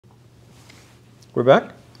We're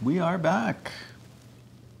back? We are back.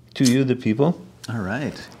 To you, the people. All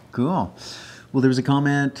right, cool. Well, there was a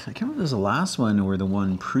comment, I can't remember if it was the last one or the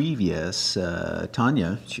one previous,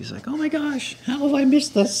 Tanya, she's like, oh my gosh, how have I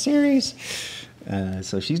missed this series?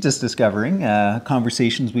 So she's just discovering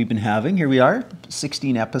conversations we've been having. Here we are,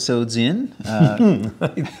 16 episodes in.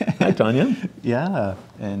 Hi, Tanya. Yeah,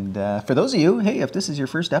 and for those of you, hey, if this is your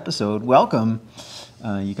first episode, welcome.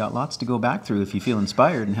 You got lots to go back through if you feel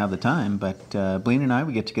inspired and have the time. But Blaine and I,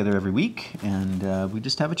 we get together every week and we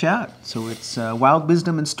just have a chat. So it's wild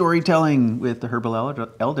wisdom and storytelling with the Herbal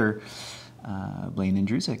Elder, Blaine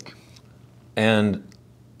Andrusek. And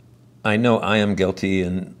I know I am guilty,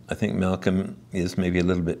 and I think Malcolm is maybe a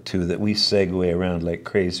little bit too, that we segue around like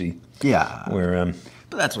crazy. Yeah. Where,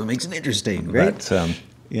 but that's what makes it interesting, right? But,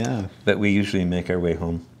 yeah. That we usually make our way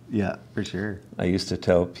home. Yeah, for sure. I used to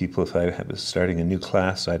tell people if I was starting a new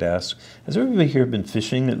class, I'd ask, has everybody here been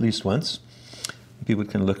fishing at least once? People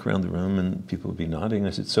would kind of look around the room and people would be nodding. I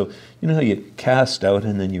said, so you know how you cast out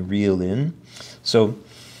and then you reel in? So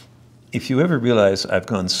if you ever realize I've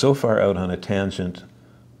gone so far out on a tangent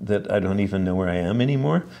that I don't even know where I am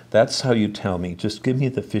anymore, that's how you tell me. Just give me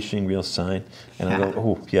the fishing reel sign, and I'll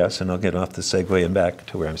go, oh, yes, and I'll get off the segue and back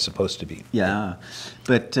to where I'm supposed to be. Yeah,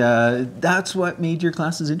 but that's what made your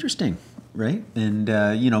classes interesting, right? And,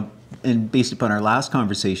 you know, and based upon our last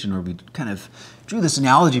conversation where we kind of drew this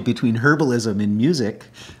analogy between herbalism and music,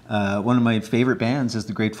 one of my favorite bands is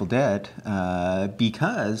the Grateful Dead,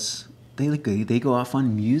 because they go off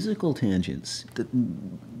on musical tangents.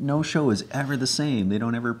 No show is ever the same. They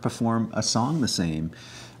don't ever perform a song the same.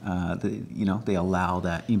 They allow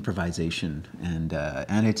that improvisation, and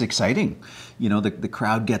it's exciting. You know, the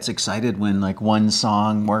crowd gets excited when like one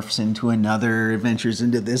song morphs into another, ventures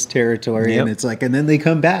into this territory, yep. And it's like, and then they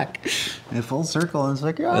come back in full circle, and it's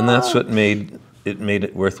like, And that's what made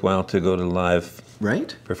it worthwhile to go to live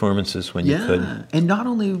performances when you could. And not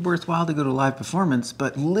only worthwhile to go to a live performance,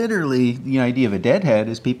 but literally the idea of a deadhead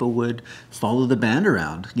is people would follow the band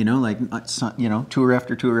around, you know, like, you know, tour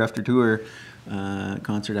after tour after tour,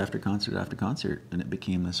 concert after concert after concert, and it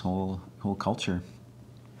became this whole culture.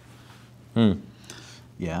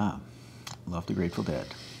 Yeah, love the Grateful Dead.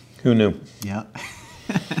 Who knew? Yeah.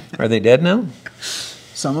 Are they dead now?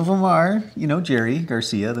 Some of them are, you know, Jerry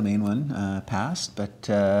Garcia, the main one, passed, but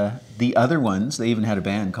the other ones, they even had a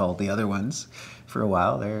band called The Other Ones for a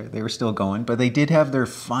while. They were still going, but they did have their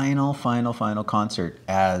final concert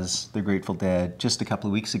as the Grateful Dead just a couple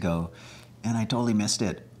of weeks ago, and I totally missed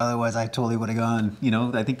it. Otherwise, I totally would have gone. You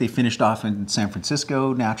know, I think they finished off in San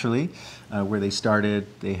Francisco, naturally, where they started.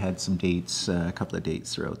 They had some dates, a couple of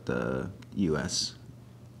dates throughout the U.S.,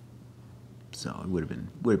 so it would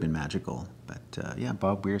have been magical. But yeah,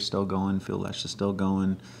 Bob Weir's still going, Phil Lesh is still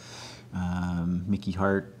going, Mickey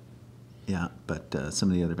Hart, yeah. But some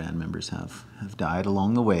of the other band members have died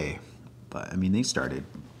along the way. But I mean, they started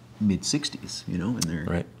mid-60s, you know, in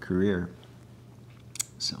their career.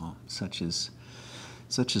 So such is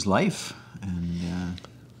life. And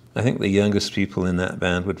I think the youngest people in that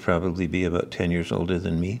band would probably be about 10 years older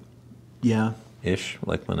than me. Yeah. Ish,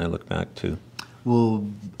 like when I look back to. Well,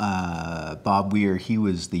 Bob Weir, he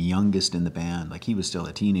was the youngest in the band. Like, he was still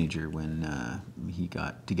a teenager when he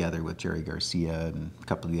got together with Jerry Garcia and a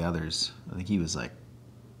couple of the others. I think he was like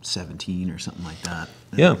 17 or something like that.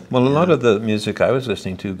 Yeah, well, a lot of the music I was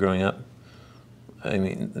listening to growing up, I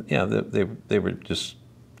mean, yeah, they were just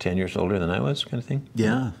 10 years older than I was, kind of thing.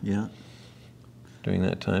 Yeah, yeah. During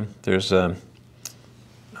that time. There's a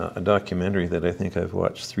documentary that I think I've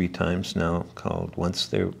watched 3 times now called Once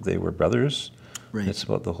They Were Brothers. Right. It's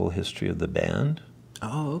about the whole history of the band.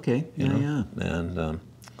 Oh, okay. Yeah, yeah. And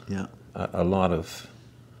yeah, a lot of...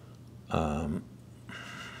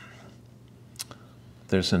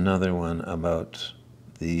 there's another one about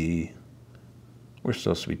the... We're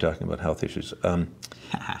supposed to be talking about health issues.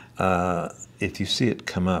 If you see it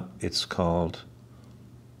come up, it's called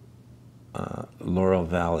Laurel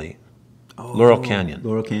Valley. Oh, Laurel Canyon.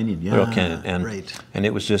 Laurel Canyon, yeah. Laurel Canyon. And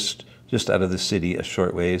it was just out of the city a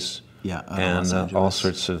short ways. Yeah, and all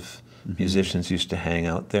sorts of musicians used to hang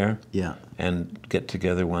out there. Yeah. And get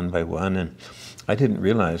together one by one. And I didn't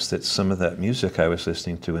realize that some of that music I was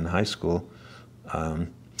listening to in high school,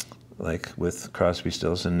 like with Crosby,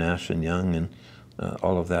 Stills and Nash and Young and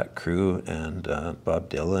all of that crew and Bob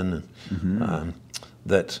Dylan, and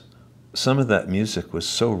that some of that music was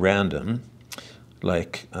so random,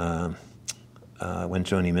 like when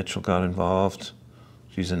Joni Mitchell got involved.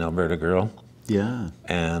 She's an Alberta girl. Yeah.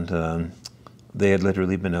 And they had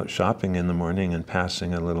literally been out shopping in the morning and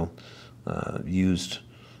passing a little used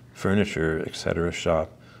furniture, etc.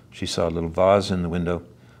 shop. She saw a little vase in the window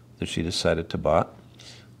that she decided to buy.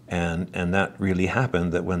 And that really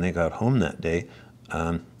happened, that when they got home that day,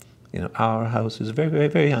 our house is a very, very,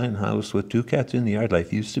 very fine house with 2 cats in the yard.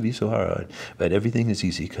 Life used to be so hard, but everything is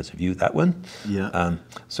easy because of you. That one? Yeah.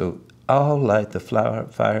 So I'll light the flower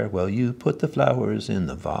fire while you put the flowers in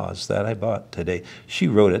the vase that I bought today. She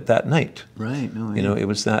wrote it that night. Right. No, it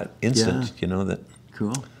was that instant, that.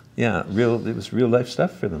 Cool. Yeah, it was real life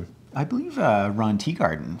stuff for them. I believe Ron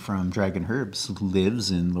Teagarden from Dragon Herbs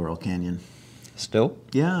lives in Laurel Canyon. Still?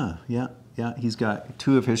 Yeah. He's got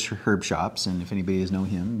 2 of his herb shops, and if anybody does know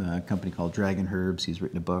him, a company called Dragon Herbs. He's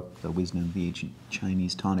written a book, The Wisdom of the Ancient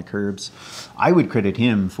Chinese Tonic Herbs. I would credit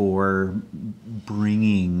him for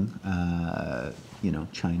bringing,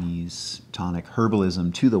 Chinese tonic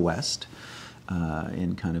herbalism to the West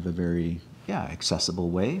in kind of a very accessible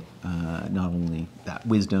way. Not only that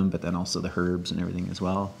wisdom, but then also the herbs and everything as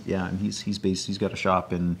well. Yeah, and he's got a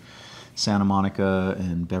shop in Santa Monica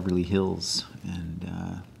and Beverly Hills, and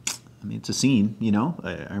it's a scene,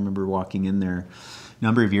 I remember walking in there a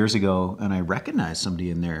number of years ago, and I recognized somebody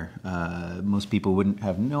in there. Most people wouldn't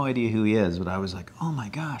have no idea who he is, but I was like, oh my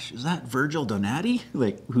gosh, is that Virgil Donati?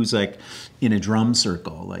 Who's in a drum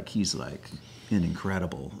circle, he's an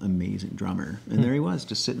incredible, amazing drummer. And there he was,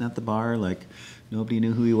 just sitting at the bar, nobody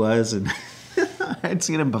knew who he was, and I'd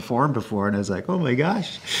seen him perform before, and I was like, oh my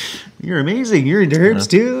gosh, you're amazing, you're into herbs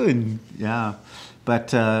too, and yeah.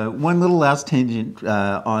 But one little last tangent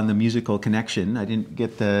on the musical connection. I didn't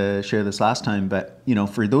get to share this last time, but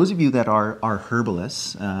for those of you that are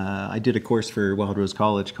herbalists, I did a course for Wild Rose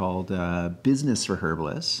College called Business for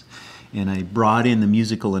Herbalists, and I brought in the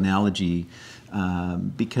musical analogy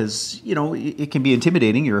because it can be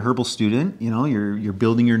intimidating. You're a herbal student, you're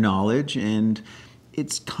building your knowledge, and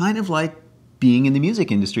it's kind of like being in the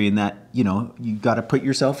music industry in that you got to put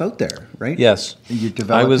yourself out there, right? Yes, you're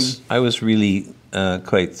developing. I was really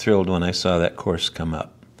quite thrilled when I saw that course come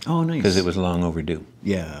up. Oh, nice! Because it was long overdue.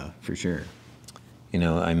 Yeah, for sure.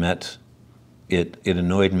 I met it. It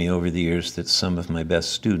annoyed me over the years that some of my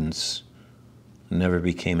best students never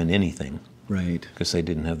became an anything. Right. Because they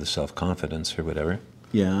didn't have the self-confidence or whatever.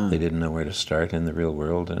 Yeah. They didn't know where to start in the real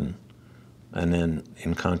world, and then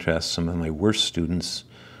in contrast, some of my worst students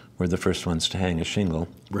were the first ones to hang a shingle,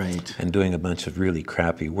 right, and doing a bunch of really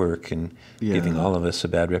crappy work and giving all of us a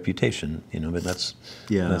bad reputation, but that's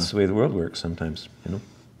the way the world works sometimes,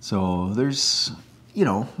 So there's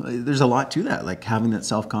a lot to that, like having that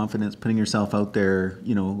self-confidence, putting yourself out there.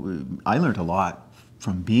 I learned a lot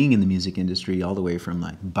from being in the music industry, all the way from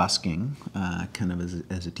busking, kind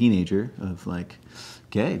of as a teenager, of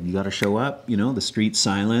okay, you got to show up, the street's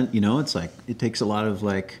silent, it's it takes a lot of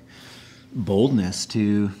boldness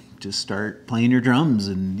to just start playing your drums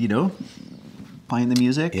and playing the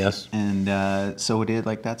music. Yes. And so it is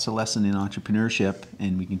that's a lesson in entrepreneurship,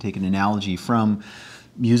 and we can take an analogy from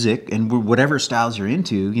music and whatever styles you're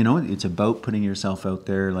into. It's about putting yourself out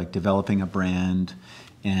there, developing a brand.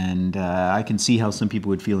 And I can see how some people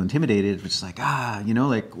would feel intimidated. It's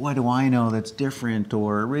what do I know that's different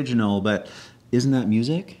or original? But isn't that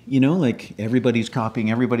music? Everybody's copying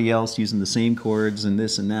everybody else, using the same chords and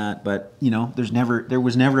this and that. But there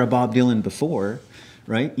was never a Bob Dylan before,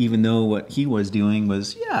 right? Even though what he was doing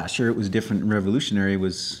was, sure, it was different and revolutionary,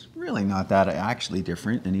 was really not that actually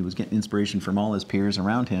different, and he was getting inspiration from all his peers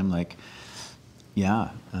around him.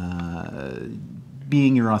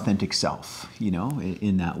 Being your authentic self,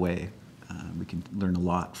 in that way, we can learn a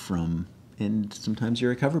lot from. And sometimes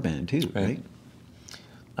you're a cover band too, right?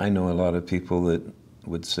 I know a lot of people that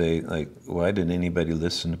would say, why did anybody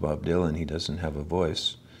listen to Bob Dylan? He doesn't have a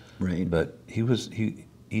voice. Right. But he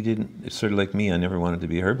didn't, it's sort of like me. I never wanted to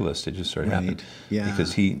be a herbalist. It just sort of happened. Yeah.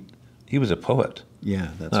 Because he was a poet.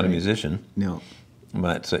 Yeah, that's not right. a musician. No.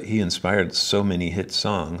 But he inspired so many hit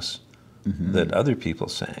songs that other people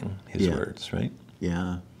sang his words, right?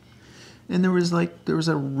 Yeah. And there was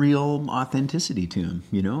a real authenticity to him,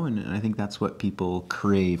 and I think that's what people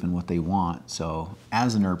crave and what they want. So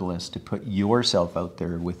as an herbalist, to put yourself out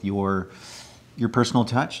there with your personal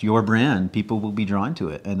touch, your brand, people will be drawn to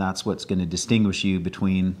it. And that's what's going to distinguish you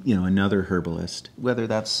between, another herbalist, whether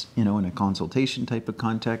that's, in a consultation type of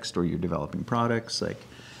context or you're developing products.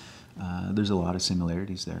 There's a lot of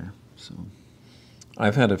similarities there. So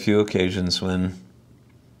I've had a few occasions when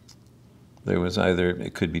there was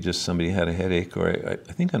it could be just somebody had a headache, or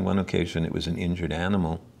I think on one occasion it was an injured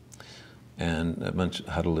animal, and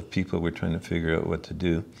a huddle of people were trying to figure out what to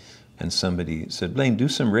do, and somebody said, "Blaine, do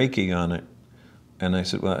some Reiki on it." And I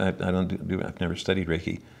said, "Well, I don't do. I've never studied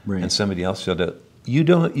Reiki." Right. And somebody else yelled out, "You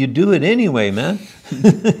don't. You do it anyway, man."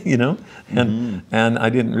 And I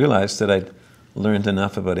didn't realize that I'd learned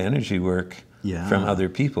enough about energy work from other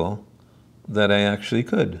people that I actually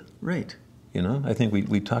could. Right. You know, I think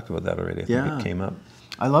we talked about that already. I think it came up.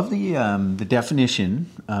 I love the definition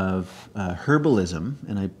of herbalism,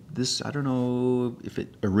 and I don't know if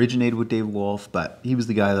it originated with David Wolfe, but he was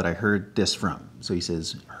the guy that I heard this from. So he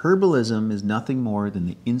says, herbalism is nothing more than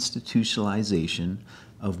the institutionalization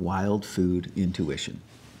of wild food intuition.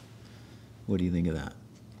 What do you think of that?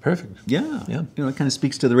 Perfect. Yeah. Yeah. You know, it kind of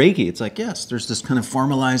speaks to the Reiki. It's like, yes, there's this kind of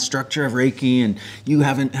formalized structure of Reiki, and you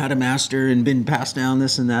haven't had a master and been passed down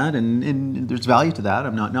this and that, and there's value to that.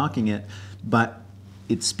 I'm not knocking it. But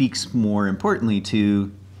it speaks more importantly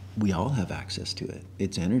to, we all have access to it.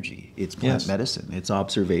 It's energy. It's plant medicine. It's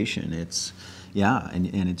observation. It's, and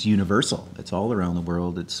it's universal. It's all around the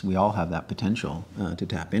world. We all have that potential to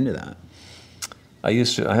tap into that. I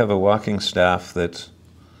have a walking staff that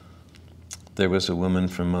there was a woman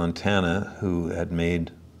from Montana who had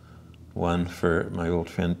made one for my old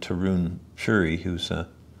friend Tarun Puri, who's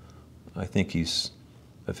I think he's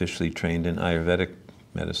officially trained in Ayurvedic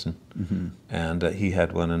medicine. Mm-hmm. And he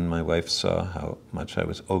had one, and my wife saw how much I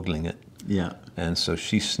was ogling it. Yeah. And so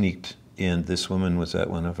she sneaked in. This woman was at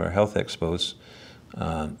one of our health expos,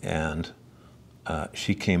 and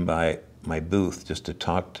she came by my booth just to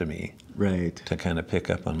talk to me. Right. To kind of pick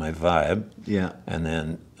up on my vibe. Yeah. And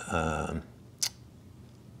then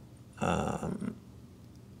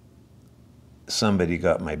somebody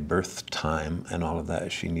got my birth time and all of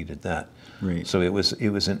that. She needed that. Right. So it was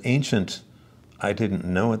an ancient. I didn't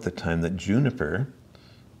know at the time that juniper.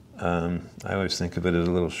 I always think of it as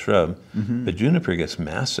a little shrub, but juniper gets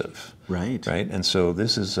massive. Right. Right. And so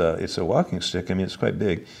this is it's a walking stick. I mean, it's quite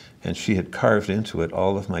big. And she had carved into it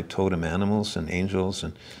all of my totem animals and angels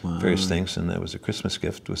and various things, and that was a Christmas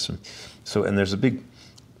gift with some. So, and there's a big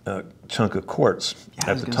chunk of quartz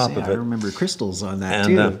at the top of it. I remember crystals on that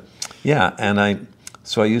too. And I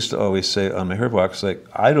used to always say on my herb walks, like,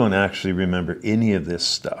 I don't actually remember any of this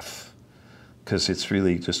stuff because it's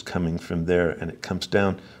really just coming from there, and it comes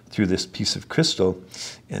down through this piece of crystal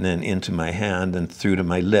and then into my hand and through to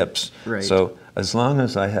my lips. Right. So as long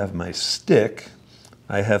as I have my stick,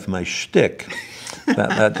 I have my shtick.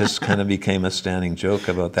 that just kind of became a standing joke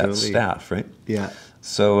about that staff, right? Yeah.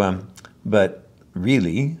 So, but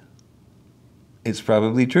really, it's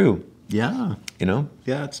probably true. Yeah. You know?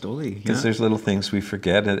 Yeah, it's totally. Because there's little things we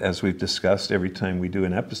forget, as we've discussed every time we do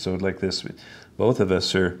an episode like this. Both of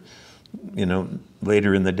us are, you know,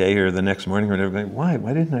 later in the day or the next morning or whatever, going, why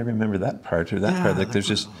didn't I remember that part or that part? Like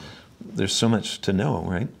there's so much to know,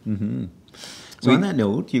 right? Mm-hmm. So on that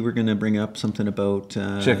note, you were going to bring up something about...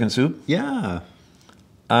 chicken soup? Yeah.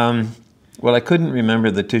 Well, I couldn't remember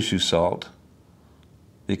the tissue salt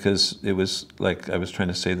because it was like I was trying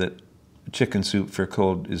to say that chicken soup for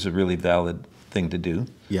cold is a really valid thing to do.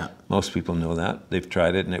 Yeah. Most people know that. They've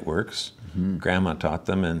tried it and it works. Mm-hmm. Grandma taught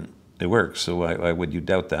them and it works. So why would you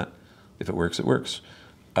doubt that? If it works, it works.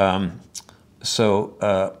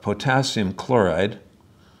 Potassium chloride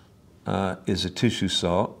is a tissue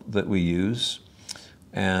salt that we use.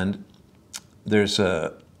 And there's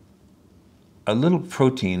a little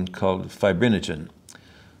protein called fibrinogen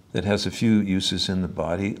that has a few uses in the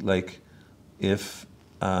body. Like if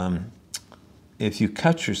you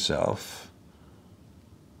cut yourself,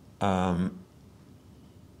 blood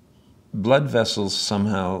vessels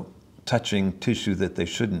somehow touching tissue that they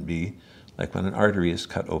shouldn't be, like when an artery is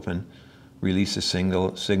cut open, release a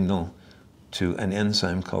signal to an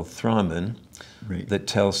enzyme called thrombin that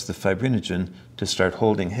tells the fibrinogen to start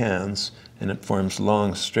holding hands, and it forms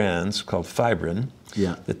long strands called fibrin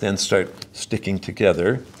that then start sticking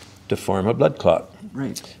together to form a blood clot.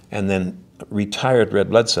 Right. And then retired red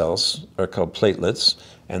blood cells are called platelets,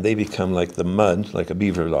 and they become like the mud, like a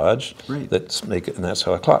beaver lodge, and that's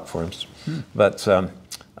how a clot forms. But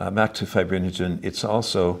back to fibrinogen, it's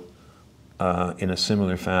also, in a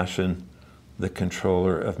similar fashion, the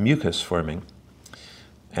controller of mucus forming.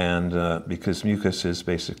 And because mucus is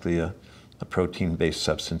basically a protein-based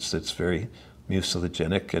substance that's very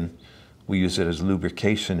mucilagenic, and we use it as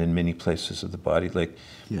lubrication in many places of the body. Like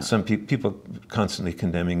some people constantly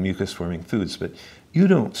condemning mucus-forming foods, but you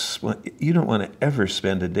don't want to ever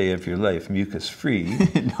spend a day of your life mucus-free.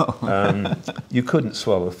 No. You couldn't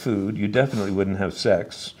swallow food. You definitely wouldn't have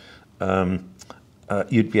sex.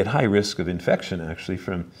 You'd be at high risk of infection, actually,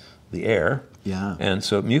 from the air. Yeah. And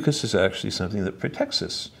so mucus is actually something that protects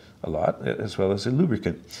us a lot, as well as a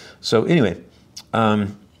lubricant. So anyway,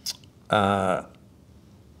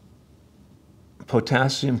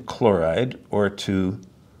 potassium chloride, or to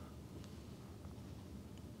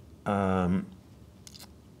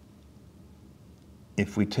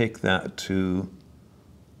if we take that to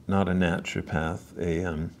not a naturopath,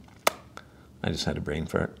 I just had a brain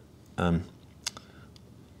fart.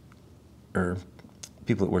 Or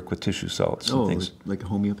people that work with tissue salts and things. Like a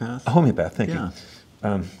homeopath? A homeopath, thank Yeah.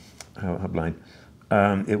 you. How blind.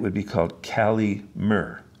 It would be called Cali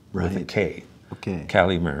Myrrh with a K. Okay.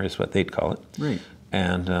 Cali Myrrh is what they'd call it. Right.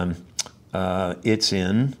 And it's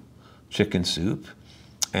in chicken soup,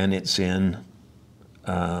 and it's in,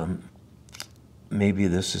 maybe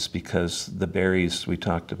this is because the berries, we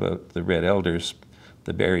talked about the red elders,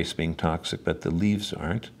 the berries being toxic, but the leaves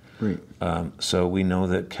aren't. Right. So we know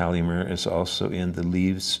that Cali Myrrh is also in the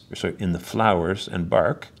leaves, sorry, in the flowers and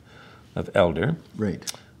bark of elder.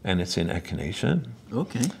 Right. And it's in echinacea.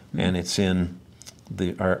 Okay. And it's in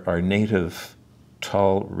our native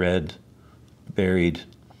tall red berried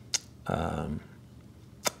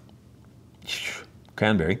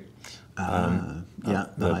cranberry. The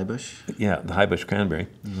high bush. Yeah, the high bush cranberry.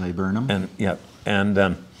 Viburnum. And yeah, and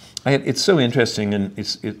it's so interesting, and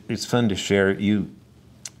it's fun to share. You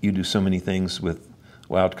do so many things with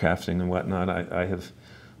wildcrafting and whatnot. I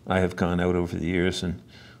have gone out over the years and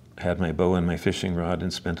had my bow and my fishing rod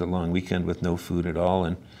and spent a long weekend with no food at all,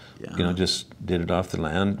 and just did it off the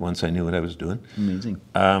land once I knew what I was doing. Amazing.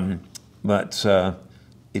 But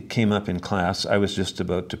it came up in class. I was just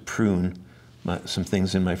about to prune some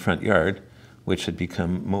things in my front yard, which had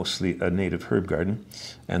become mostly a native herb garden,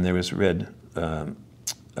 and there was red.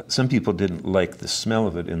 Some people didn't like the smell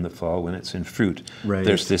of it in the fall when it's in fruit. Right.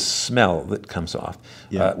 There's this smell that comes off.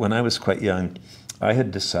 Yeah. When I was quite young, I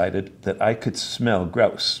had decided that I could smell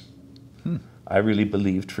grouse. I really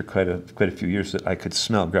believed for quite a few years that I could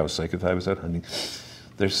smell grouse. Like if I was out hunting,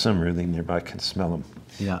 there's some really nearby, I can smell them.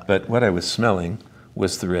 Yeah. But what I was smelling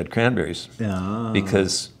was the red cranberries,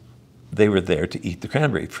 because they were there to eat the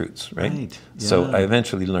cranberry fruits, right? Right. So Yeah. I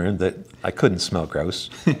eventually learned that I couldn't smell grouse.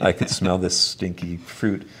 I could smell this stinky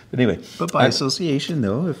fruit. But anyway. But by association,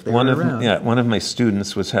 though, if they were around. One of my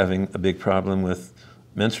students was having a big problem with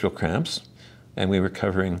menstrual cramps, and we were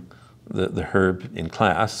covering the herb in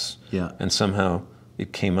class. Yeah. And somehow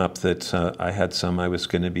it came up that I had some I was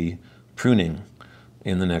going to be pruning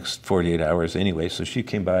in the next 48 hours anyway. So she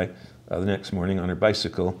came by the next morning on her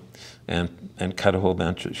bicycle and cut a whole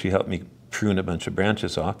bunch. She helped me prune a bunch of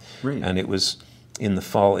branches off. Right. And it was in the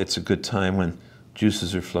fall. It's a good time when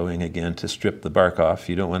juices are flowing again to strip the bark off.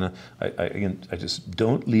 You don't want to. I just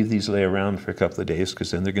don't leave these lay around for a couple of days,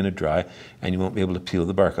 because then they're going to dry and you won't be able to peel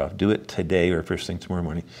the bark off. Do it today or first thing tomorrow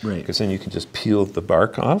morning. Right. Because then you can just peel the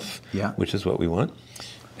bark off. Yeah. Which is what we want.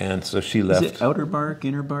 And so she left. Is it outer bark,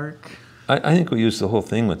 inner bark? I think we used the whole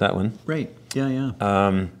thing with that one. Right.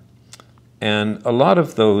 Yeah. And a lot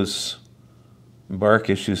of those bark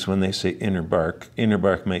issues, when they say inner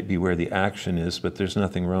bark might be where the action is, but there's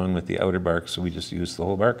nothing wrong with the outer bark, so we just use the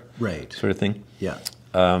whole bark. Right. Sort of thing. Yeah.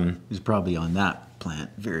 There's probably on that plant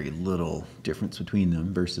very little difference between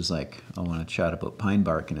them versus, like, I want to chat about pine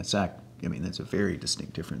bark and a sack. I mean, there's a very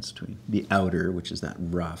distinct difference between the outer, which is that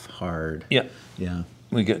rough, hard. Yeah. Yeah.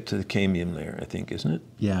 We get to the cambium layer, I think, isn't it?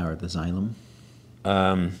 Yeah, or the xylem.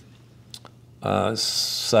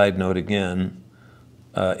 Side note again,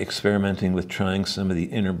 experimenting with trying some of the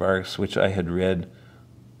inner barks, which I had read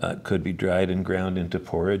could be dried and ground into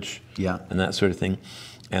porridge. Yeah. And that sort of thing.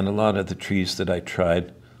 And a lot of the trees that I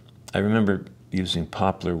tried, I remember using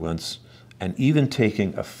poplar once and even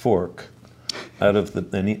taking a fork out of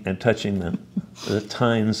and touching the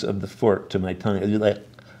tines of the fork to my tongue.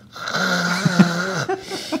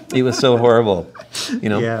 It was so horrible,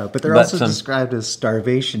 Yeah, but they're also described as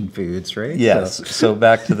starvation foods, right? Yes. So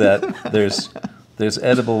back to that, there's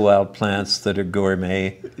edible wild plants that are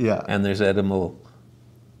gourmet. Yeah. And there's edible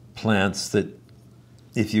plants that,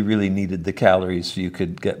 if you really needed the calories, you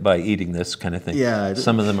could get by eating this kind of thing. Yeah.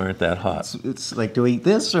 Some of them aren't that hot. It's like, do I eat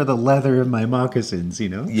this or the leather of my moccasins,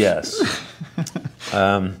 Yes.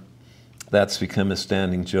 That's become a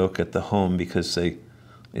standing joke at the home, because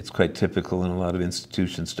it's quite typical in a lot of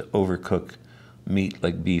institutions to overcook meat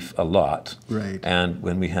like beef a lot. Right. And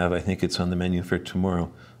when we have, I think it's on the menu for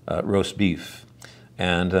tomorrow, roast beef.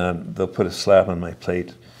 And they'll put a slab on my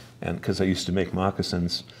plate. And because I used to make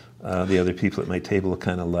moccasins, the other people at my table will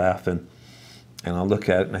kind of laugh, and I'll look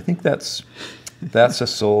at it, and I think that's a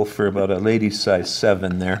sole for about a lady's size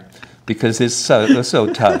 7 there, because it's so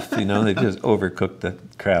tough, they just overcook the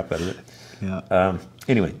crap out of it. Yeah.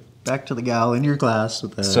 Anyway. Back to the gal in your class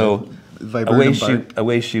with the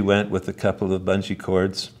Away she went with a couple of bungee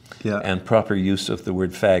cords. Yeah. And proper use of the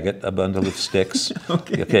word faggot, a bundle of sticks.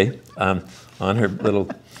 Okay. On her little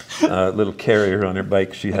carrier on her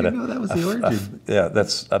bike, she had I didn't know that was the origin. Yeah,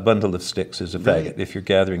 that's a bundle of sticks is a faggot. Right. If you're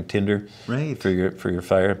gathering tinder Right. for your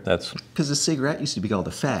fire, that's because a cigarette used to be called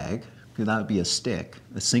a fag, That would be a stick,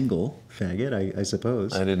 a single faggot, I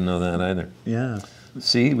suppose. I didn't know that either. Yeah.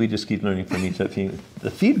 See, we just keep learning from each other.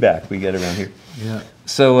 The feedback we get around here. Yeah.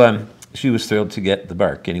 So she was thrilled to get the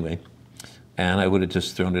bark anyway, and I would have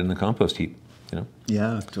just thrown it in the compost heap, you know.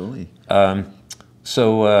 Yeah, totally.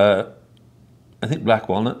 So I think black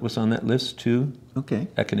walnut was on that list too. Okay.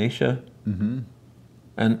 Echinacea. Mm-hmm.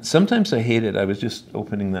 And sometimes I hate it. I was just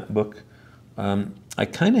opening that book. I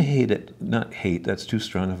kind of hate it. Not hate, that's too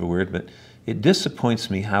strong of a word, but it disappoints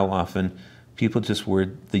me how often people just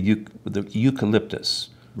word the eucalyptus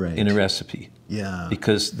in a recipe. Yeah.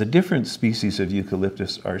 Because the different species of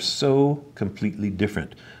eucalyptus are so completely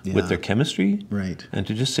different with their chemistry. Right. And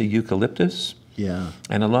to just say eucalyptus. Yeah.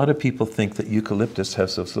 And a lot of people think that eucalyptus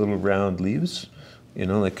has those little round leaves, you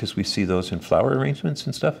know, like because we see those in flower arrangements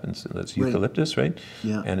and stuff, and so that's eucalyptus, right?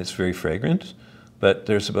 Yeah. And it's very fragrant. But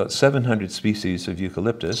there's about 700 species of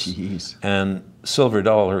eucalyptus. Jeez. And silver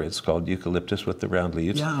dollar, it's called eucalyptus with the round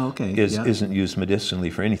leaves. Yeah, okay. Isn't used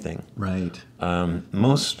medicinally for anything. Right.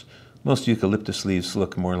 Most eucalyptus leaves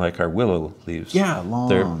look more like our willow leaves. Yeah, long.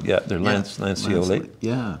 They're lanceolate.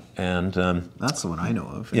 Yeah. And that's the one I know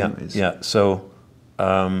of. Anyways. Yeah. So,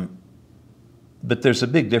 but there's a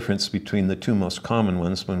big difference between the two most common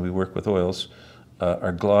ones when we work with oils,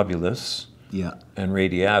 are globulus and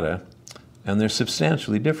radiata, and they're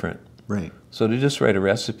substantially different. Right. So to just write a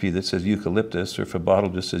recipe that says eucalyptus, or if a bottle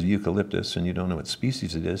just says eucalyptus and you don't know what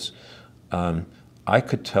species it is, I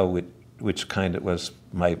could tell which kind it was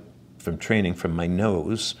from training from my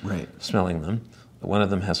nose, smelling them. One of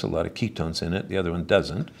them has a lot of ketones in it, the other one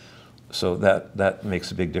doesn't. So that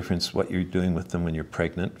makes a big difference what you're doing with them when you're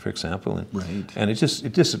pregnant, for example. And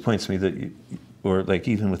it disappoints me that or like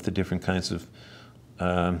even with the different kinds of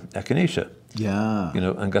echinacea. Yeah. You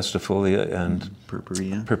know, angustifolia and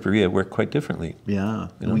purpurea work quite differently. Yeah.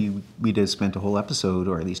 You know? We just spent a whole episode,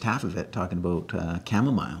 or at least half of it, talking about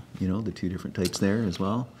chamomile, you know, the two different types there as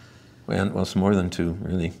well. Well, it's more than two,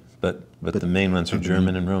 really. But the main ones are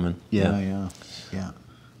German and Roman. Yeah.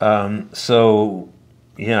 So,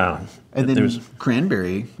 yeah. And then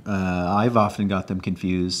cranberry, I've often got them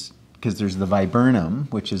confused because there's the viburnum,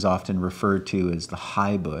 which is often referred to as the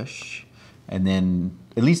high bush. And then,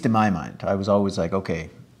 at least in my mind, I was always like, okay,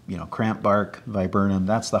 you know, cramp bark, viburnum,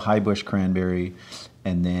 that's the high bush cranberry.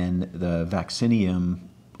 And then the vaccinium,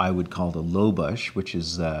 I would call the low bush, which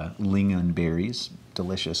is lingon berries,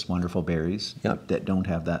 delicious, wonderful berries that don't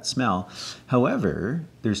have that smell. However,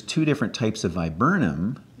 there's two different types of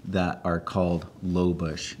viburnum that are called low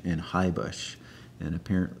bush and high bush. And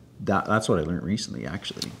apparently, that's what I learned recently,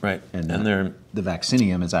 actually. Right. And the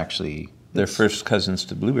vaccinium is actually... They're first cousins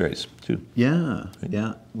to blueberries, too. Yeah,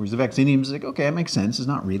 yeah. Whereas the vaccinium is like, okay, that makes sense. It's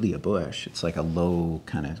not really a bush. It's like a low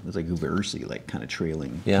kind of, it's like ubersy, like kind of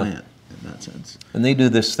trailing plant in that sense. And they do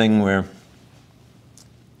this thing where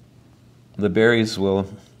the berries the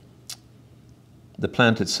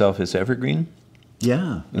plant itself is evergreen.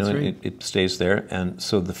 Yeah, that's right. It stays there. And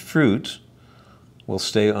so the fruit will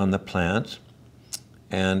stay on the plant.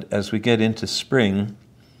 And as we get into spring,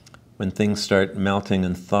 when things start melting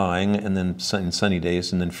and thawing, and then sunny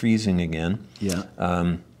days, and then freezing again,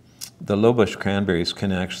 the low bush cranberries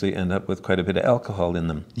can actually end up with quite a bit of alcohol in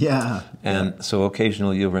them. Yeah. And so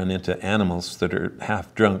occasionally you'll run into animals that are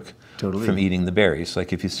half drunk from eating the berries.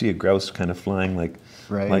 Like if you see a grouse kind of flying like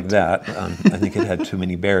that, I think it had too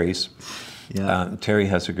many berries. Yeah. Terry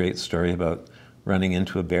has a great story about running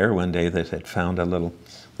into a bear one day that had found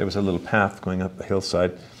there was a little path going up a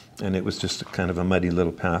hillside, and it was just kind of a muddy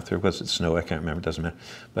little path, or was it snow? I can't remember, it doesn't matter.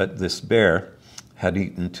 But this bear had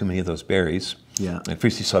eaten too many of those berries. Yeah. At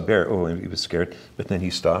first he saw a bear, and he was scared, but then he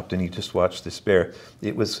stopped and he just watched this bear.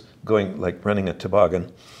 It was going like running a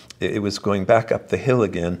toboggan. It was going back up the hill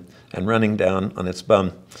again and running down on its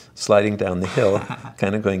bum, sliding down the hill,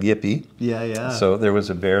 kind of going yippee. Yeah. So there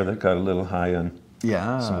was a bear that got a little high on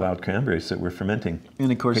some wild cranberries that were fermenting.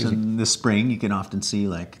 And of course, in the spring, you can often see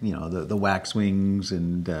like, you know, the waxwings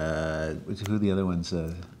and who are the other ones?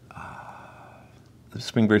 The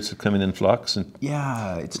spring birds that come in flocks.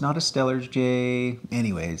 Yeah, it's not a Stellar's jay.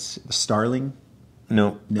 Anyways, the starling.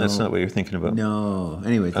 No, that's not what you're thinking about. No.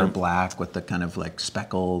 Anyways, they're black with the kind of like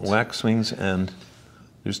speckled. Waxwings, and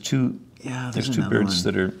there's two birds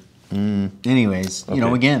that are... Anyways, you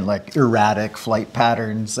know, again, like erratic flight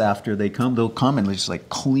patterns after they come. They'll come and just like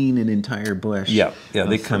clean an entire bush. Yeah,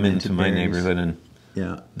 they come into my neighborhood and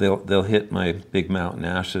they'll hit my big mountain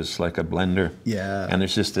ashes like a blender. Yeah. And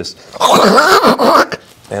there's just this...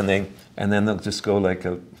 and and then they'll just go like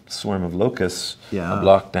a swarm of locusts Yeah. a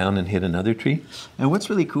block down and hit another tree. And what's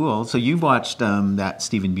really cool, so you've watched that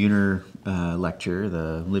Stephen Buhner lecture,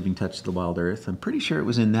 The Living Touch of the Wild Earth. I'm pretty sure it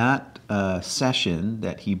was in that session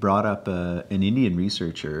that he brought up an Indian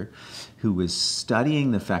researcher who was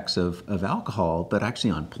studying the effects of alcohol, but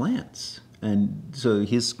actually on plants. And so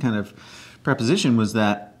his kind of proposition was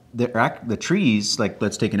that the trees, like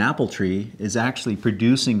let's take an apple tree, is actually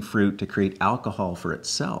producing fruit to create alcohol for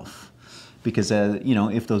itself. Because,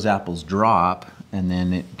 if those apples drop and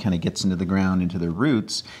then it kind of gets into the ground, into the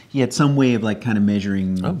roots, he had some way of like kind of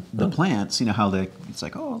measuring the plants, how it's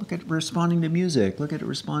like, oh, look at it responding to music, look at it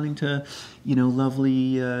responding to,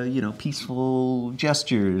 lovely, peaceful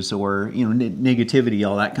gestures or, negativity,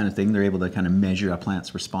 all that kind of thing. They're able to kind of measure a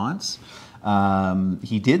plant's response.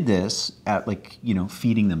 He did this at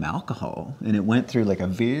feeding them alcohol, and it went through like a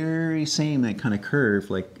very same kind of curve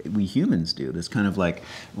like we humans do, this kind of like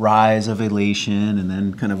rise of elation and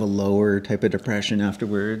then kind of a lower type of depression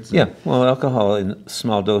afterwards. Yeah, well, alcohol in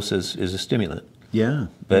small doses is a stimulant. Yeah.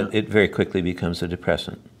 But it very quickly becomes a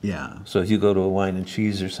depressant. Yeah. So if you go to a wine and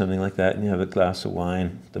cheese or something like that and you have a glass of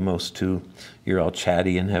wine, the most two, you're all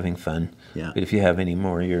chatty and having fun. Yeah. But if you have any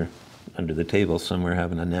more, you're under the table somewhere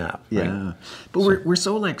having a nap. Yeah, right? But we're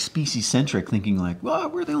so like species centric, thinking like, well,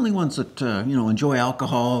 we're the only ones that enjoy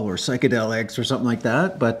alcohol or psychedelics or something like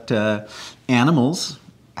that. But animals,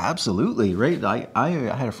 absolutely, right? I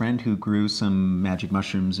had a friend who grew some magic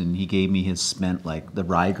mushrooms, and he gave me his spent like the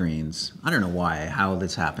rye greens. I don't know how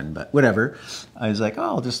this happened, but whatever. I was like, oh,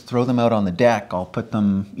 I'll just throw them out on the deck. I'll put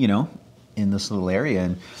them, in this little area,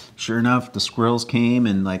 and sure enough, the squirrels came,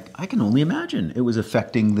 and like I can only imagine it was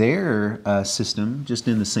affecting their system just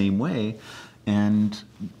in the same way. And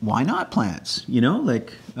why not plants?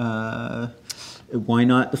 Why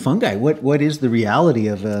not the fungi? What is the reality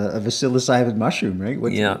of a psilocybin mushroom, right?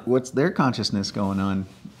 What's their consciousness going on?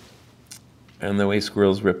 And the way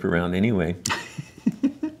squirrels rip around anyway.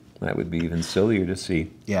 That would be even sillier to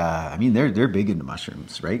see. Yeah, I mean they're big into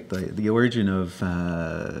mushrooms, right? The origin of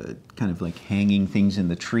kind of like hanging things in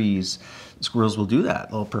the trees, squirrels will do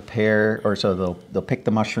that. They'll prepare, or so they'll pick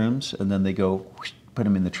the mushrooms and then they go whoosh, put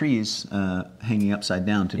them in the trees, hanging upside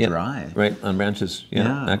down to dry. Right on branches.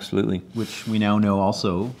 Yeah, absolutely. Which we now know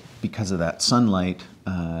also because of that sunlight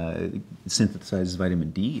synthesizes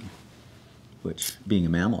vitamin D, which being a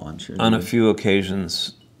mammal, I'm sure. On a few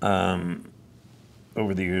occasions.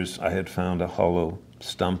 Over the years, I had found a hollow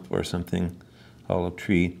stump or something, hollow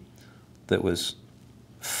tree, that was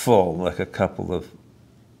full, like a couple of,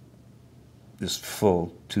 this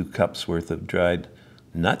full 2 cups worth of dried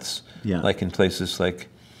nuts. Yeah. Like in places like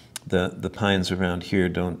the pines around here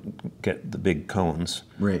don't get the big cones.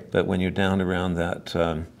 Right. But when you're down around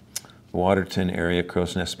that Waterton area,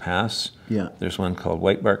 Crow's Nest Pass, there's one called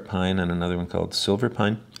whitebark pine and another one called silver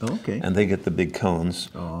pine. Oh, okay. And they get the big cones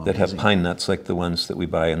that have pine nuts like the ones that we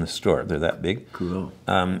buy in the store. They're that big. Cool.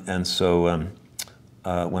 And so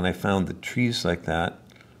when I found the trees like that,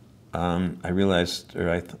 I realized, or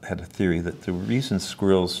I had a theory, that the reason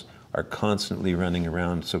squirrels are constantly running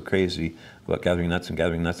around so crazy about gathering nuts and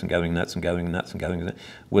gathering nuts and gathering nuts and gathering nuts and gathering nuts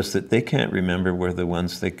was that they can't remember where the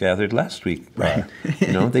ones they gathered last week are.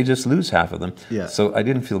 Right. They just lose half of them. Yeah. So I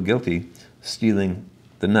didn't feel guilty stealing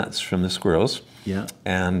the nuts from the squirrels. Yeah.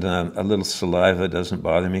 And a little saliva doesn't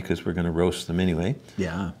bother me because we're going to roast them anyway.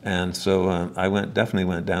 Yeah. And so I definitely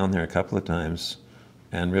went down there a couple of times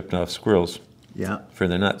and ripped off squirrels for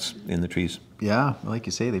their nuts in the trees. Yeah, like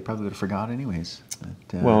you say, they probably would have forgot anyways.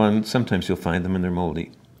 But, well, and sometimes you'll find them and they're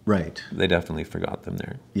moldy. Right. They definitely forgot them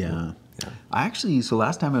there. Yeah. So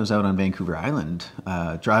last time I was out on Vancouver Island,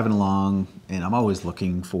 driving along, and I'm always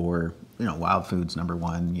looking for, wild foods, number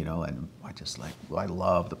one, and I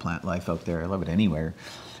love the plant life out there. I love it anywhere.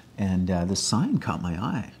 And the sign caught my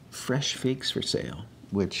eye, fresh figs for sale,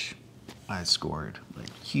 which I scored,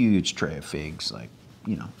 like huge tray of figs, like,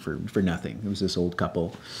 for nothing. It was this old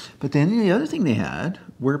couple. But then the other thing they had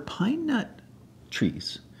were pine nut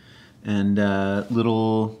trees and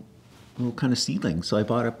little kind of seedlings. So I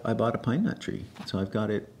bought a pine nut tree. So I've got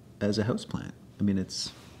it as a house plant. I mean,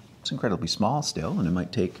 it's incredibly small still, and it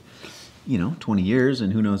might take 20 years,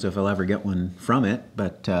 and who knows if I'll ever get one from it.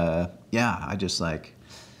 But I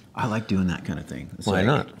like doing that kind of thing. Why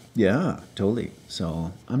not? Yeah, totally.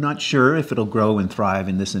 So I'm not sure if it'll grow and thrive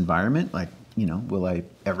in this environment. Like, will I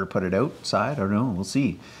ever put it outside? I don't know. We'll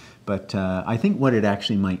see. But I think what it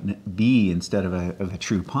actually might be, instead of a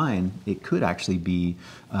true pine, it could actually be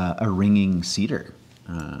a ringing cedar.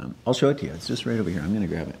 I'll show it to you. It's just right over here. I'm going to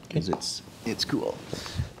grab it because it's cool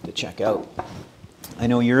to check out. I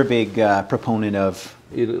know you're a big proponent of...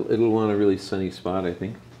 It'll want a really sunny spot, I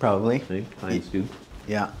think. Probably. I think pines do.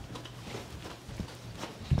 Yeah.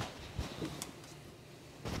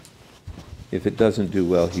 If it doesn't do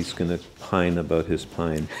well, he's going to pine about his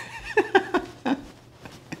pine.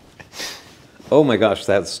 Oh my gosh,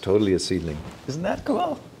 that's totally a seedling. Isn't that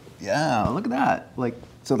cool? Yeah, look at that. Like,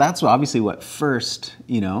 so that's obviously what first,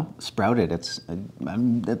 you know, sprouted. That's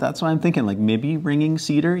why I'm thinking, like, maybe ringing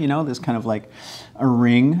cedar, you know, there's kind of like a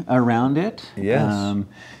ring around it. Yes.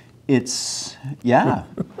 It's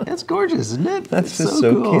gorgeous, isn't it? That's it's just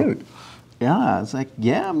so cool. cute. Yeah, it's like,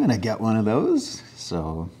 yeah, I'm going to get one of those.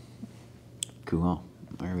 So, cool.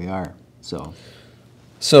 There we are. So,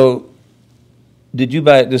 did you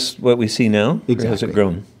buy this, what we see now? Exactly. Or has it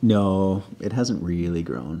grown? No, it hasn't really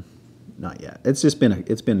grown. Not yet. It's just been,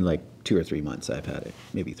 it's been like 2 or 3 months I've had it.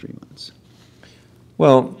 Maybe 3 months.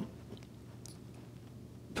 Well,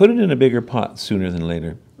 put it in a bigger pot sooner than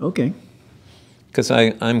later. Okay. Because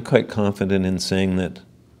I'm quite confident in saying that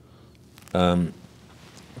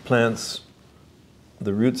plants,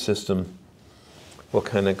 the root system will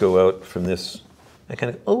kind of go out from this,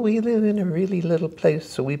 we live in a really little place,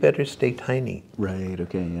 so we better stay tiny. Right,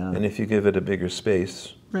 okay, yeah. And if you give it a bigger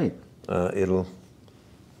space, right. It'll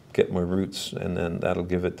get more roots, and then that'll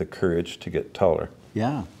give it the courage to get taller.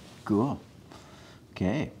 Yeah, cool.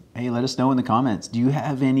 Okay. Hey, let us know in the comments. Do you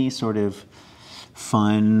have any sort of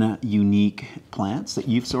fun, unique plants that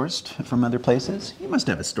you've sourced from other places? You must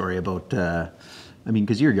have a story about,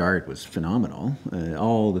 because your yard was phenomenal.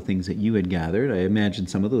 All the things that you had gathered, I imagine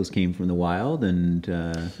some of those came from the wild and...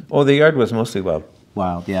 the yard was mostly wild.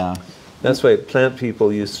 Wild, yeah. That's why plant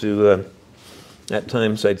people used to... at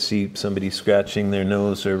times I'd see somebody scratching their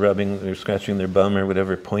nose or rubbing or scratching their bum or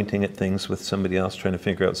whatever, pointing at things with somebody else trying to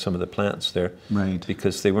figure out some of the plants there. Right.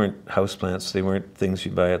 Because they weren't house plants, they weren't things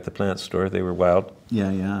you buy at the plant store, they were wild.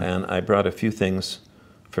 Yeah, yeah. And I brought a few things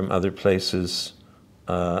from other places,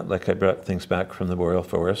 like I brought things back from the Boreal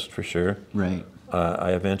forest for sure. Right.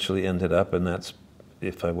 I eventually ended up, and that's,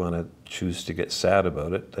 if I want to choose to get sad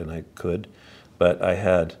about it, then I could, but I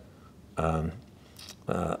had a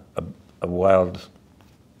wild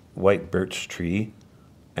white birch tree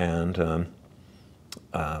and a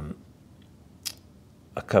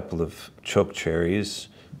couple of choke cherries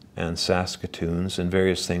and Saskatoons and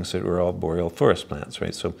various things that were all Boreal forest plants,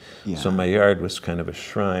 right? So, yeah. So my yard was kind of a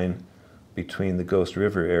shrine between the Ghost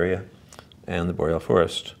River area and the Boreal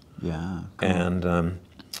forest. Yeah. Cool. And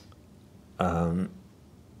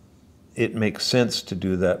it makes sense to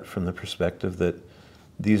do that from the perspective that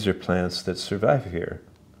these are plants that survive here.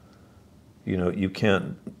 You know, you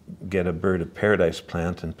can't get a bird of paradise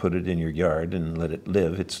plant and put it in your yard and let it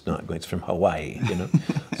live. It's not going, it's from Hawaii, you know,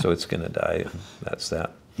 so it's going to die, and that's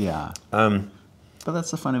that. Yeah. But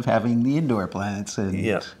that's the fun of having the indoor plants. And,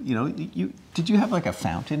 yeah. You know, did you have like a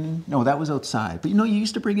fountain? No, that was outside. But, you know, you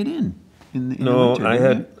used to bring it in the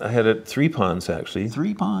winter, I had 3 ponds, actually.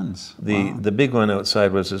 3 ponds. The big one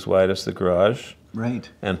outside was as wide as the garage. Right.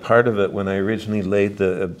 And part of it, when I originally laid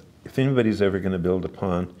if anybody's ever going to build a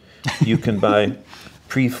pond, you can buy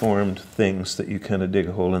preformed things that you kind of dig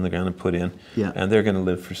a hole in the ground and put in, yeah. And they're going to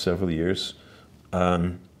live for several years.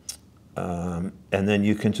 And then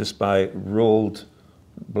you can just buy rolled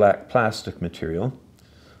black plastic material,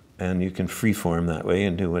 and you can freeform that way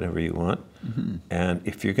and do whatever you want. Mm-hmm. And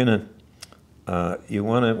if you're going to, you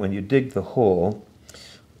want to, when you dig the hole,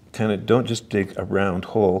 kind of don't just dig a round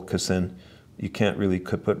hole, because then you can't really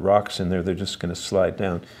put rocks in there. They're just going to slide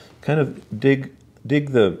down. Kind of dig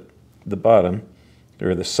the bottom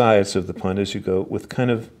or the sides of the pond as you go with kind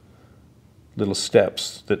of little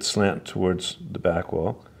steps that slant towards the back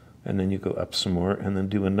wall, and then you go up some more and then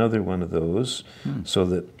do another one of those so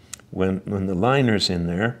that when the liner's in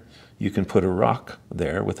there, you can put a rock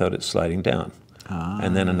there without it sliding down.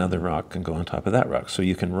 And then another rock can go on top of that rock. So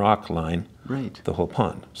you can rock line the whole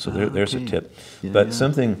pond. So there's a tip. Yeah, but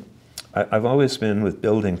something, I've always been with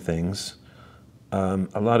building things,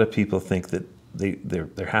 a lot of people think that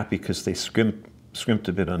they're happy because they scrimped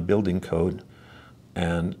a bit on building code,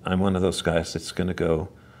 and I'm one of those guys that's going to go,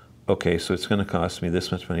 okay, so it's going to cost me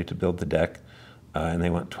this much money to build the deck, and they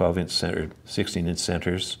want 12-inch center, 16-inch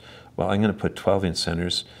centers. Well, I'm going to put 12-inch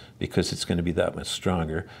centers because it's going to be that much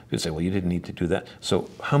stronger. You say, well, you didn't need to do that. So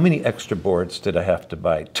how many extra boards did I have to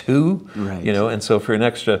buy? 2? Right. You know, and so for an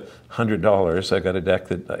extra $100, I got a deck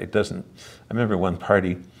that it doesn't. I remember one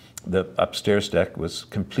party, the upstairs deck was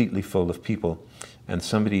completely full of people, and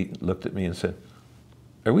somebody looked at me and said,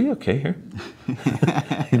 "Are we okay here?"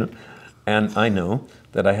 You know, and I know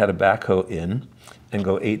that I had a backhoe in and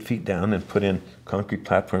go 8 feet down and put in concrete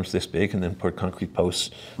platforms this big, and then pour concrete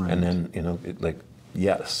posts, and then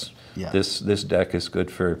yes, Yeah. this deck is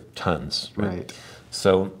good for tons. Right.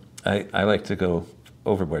 So I like to go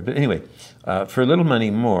overboard. But anyway, for a little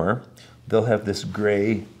money more, they'll have this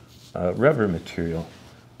gray rubber material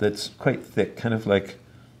that's quite thick, kind of like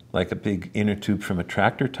a big inner tube from a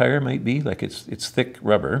tractor tire might be. Like it's thick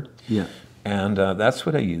rubber. Yeah. And that's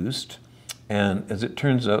what I used. And as it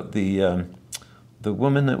turns out, the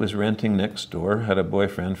woman that was renting next door had a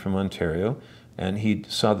boyfriend from Ontario, and he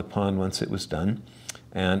saw the pond once it was done.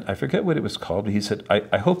 And I forget what it was called, but he said,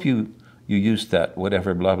 I hope you used that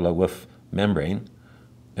whatever blah blah woof membrane.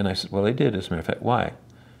 And I said, well, I did, as a matter of fact. Why?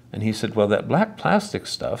 And he said, well, that black plastic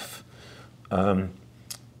stuff,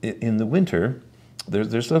 in the winter,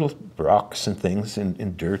 there's little rocks and things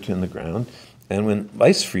and dirt in the ground. And when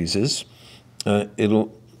ice freezes, the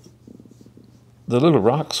little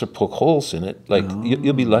rocks will poke holes in it. Like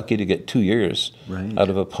you'll be lucky to get 2 years Right. out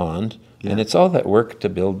of a pond. Yeah. And it's all that work to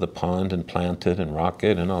build the pond and plant it and rock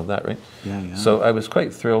it and all that, right? Yeah, yeah. So I was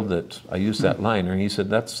quite thrilled that I used that liner. And he said,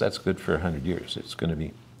 that's good for 100 years. It's going to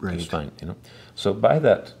be Right. just fine, you know. So buy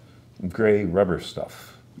that gray rubber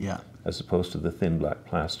stuff Yeah. as opposed to the thin black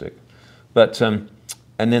plastic. But and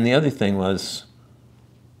then the other thing was,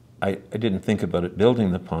 I didn't think about it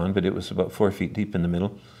building the pond, but it was about 4 feet deep in the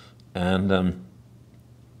middle, and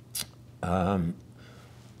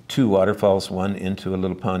 2 waterfalls, one into a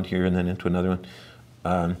little pond here and then into another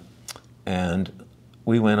one. And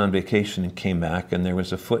we went on vacation and came back, and there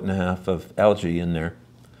was 1.5 feet of algae in there.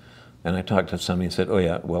 And I talked to somebody and said, oh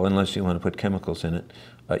yeah, well, unless you want to put chemicals in it,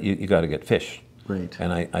 you got to get fish. Right.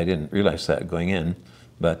 And I didn't realize that going in,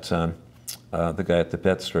 but the guy at the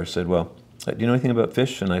pet store said, well, do you know anything about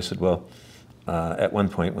fish? And I said, well, at one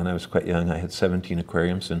point when I was quite young, I had 17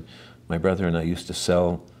 aquariums, and my brother and I used to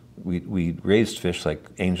sell, we raised fish like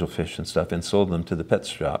angelfish and stuff and sold them to the pet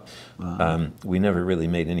shop. Wow. We never really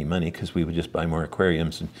made any money because we would just buy more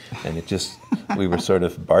aquariums, and it just, we were sort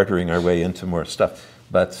of bartering our way into more stuff.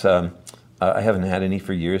 But I haven't had any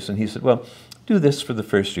for years. And he said, well, do this for the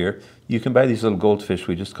first year. You can buy these little goldfish,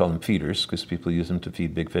 we just call them feeders, because people use them to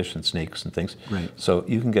feed big fish and snakes and things. Right. So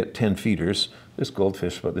you can get 10 feeders, this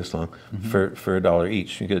goldfish about this long, for $1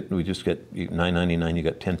 each. We just get $9.99, you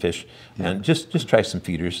get 10 fish. Yeah. And just try some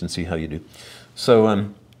feeders and see how you do.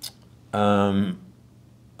 So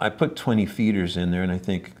I put 20 feeders in there, and I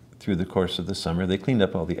think through the course of the summer, they cleaned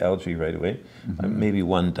up all the algae right away. Maybe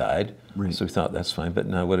one died, Right. so we thought that's fine, but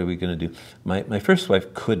now what are we going to do? My first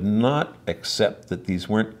wife could not accept that these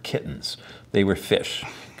weren't kittens, they were fish,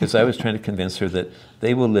 because I was trying to convince her that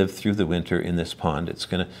they will live through the winter in this pond.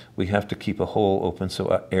 We have to keep a hole open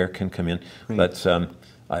so air can come in, Right. but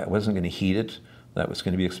I wasn't going to heat it. That was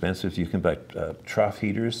going to be expensive. You can buy trough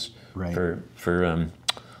heaters Right. for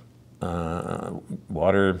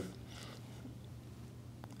water.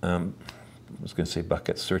 I was going to say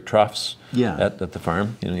buckets or troughs. Yeah. At the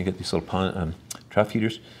farm. You know, you get these little pond, trough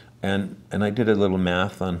heaters, and I did a little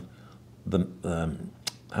math on the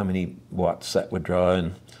how many watts that would draw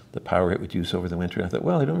and the power it would use over the winter. And I thought,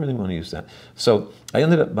 well, I don't really want to use that. So I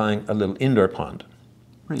ended up buying a little indoor pond.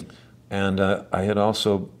 Right. And I had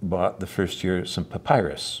also bought the first year some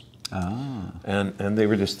papyrus. Ah. And they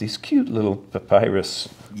were just these cute little papyrus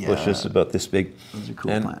bushes about this big. Those are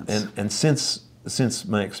cool plants. And since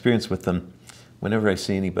my experience with them, whenever I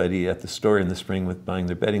see anybody at the store in the spring with buying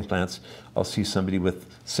their bedding plants, I'll see somebody with,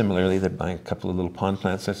 similarly, they're buying a couple of little pond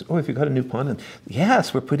plants. I said, oh, have you got a new pond? And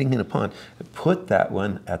yes, we're putting in a pond. Put that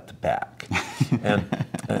one at the back. and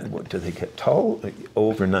what, do they get tall? Like,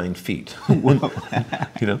 over 9 feet. You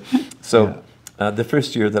know? So the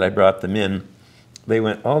first year that I brought them in, they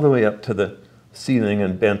went all the way up to the ceiling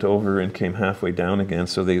and bent over and came halfway down again.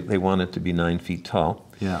 So they wanted to be 9 feet tall.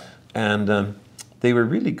 Yeah. And they were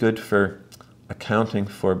really good for accounting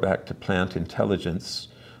for back to plant intelligence.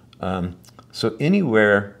 So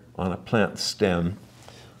anywhere on a plant stem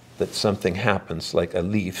that something happens, like a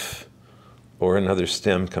leaf or another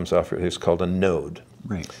stem comes off, it's called a node.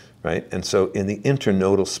 Right. Right? And so in the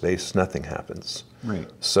internodal space, nothing happens. Right.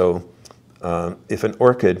 So if an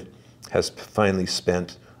orchid has finally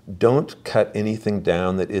spent, don't cut anything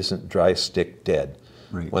down that isn't dry stick dead.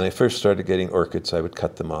 Right. When I first started getting orchids, I would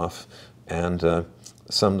cut them off. And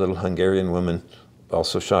some little Hungarian woman,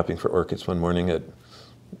 also shopping for orchids one morning at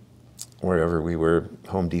wherever we were,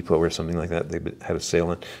 Home Depot or something like that, they had a sale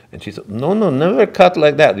on, and she said, no, never cut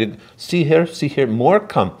like that. See here, more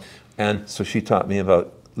come. And so she taught me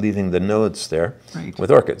about leaving the nodes there Right.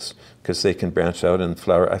 with orchids, because they can branch out and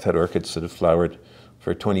flower. I've had orchids that have flowered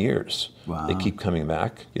for 20 years. Wow. They keep coming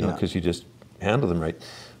back, you know, Yeah. because you just handle them right.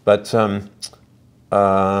 But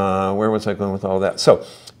where was I going with all that? So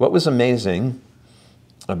what was amazing,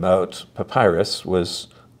 about papyrus was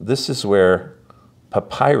this is where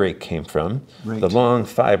papyri came from. Right. The long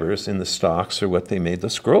fibers in the stalks are what they made the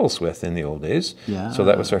scrolls with in the old days. Yeah. So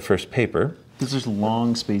that was our first paper. Because there's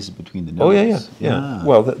long spaces between the nodes. Oh, yeah.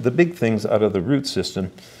 Well, the big things out of the root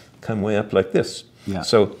system come way up like this. Yeah.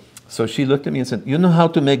 So she looked at me and said, "You know how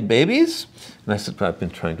to make babies?" And I said, "Well, I've been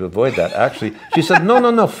trying to avoid that, actually." She said,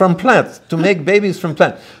 no, from plants, to make babies from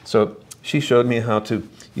plants. So she showed me how to,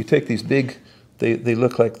 you take these big, they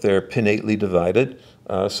look like they're pinnately divided,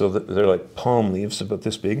 so that they're like palm leaves about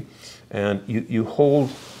this big, and you hold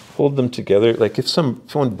them together, like if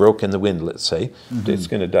someone broke in the wind, let's say, it's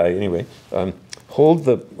going to die anyway. Hold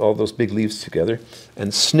all those big leaves together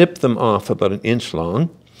and snip them off about 1 inch long.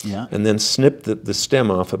 Yeah. And then snip the stem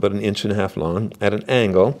off about 1.5 inches long at an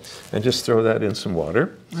angle, and just throw that in some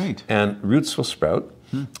water. Right. And roots will sprout.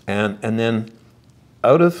 And then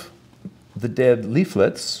out of the dead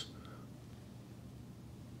leaflets,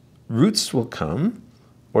 roots will come,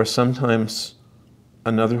 or sometimes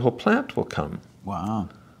another whole plant will come. Wow.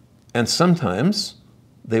 And sometimes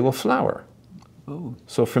they will flower. Oh.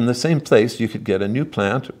 So from the same place, you could get a new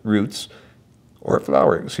plant, roots, or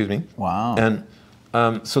flower, excuse me. Wow. And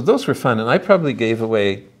so those were fun, and I probably gave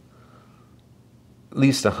away at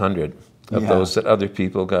least 100 of those that other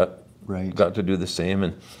people got to do the same.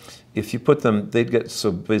 And if you put them, they'd get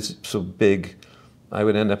so big, I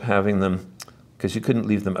would end up having them, because you couldn't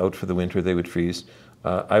leave them out for the winter, they would freeze.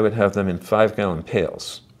 I would have them in 5-gallon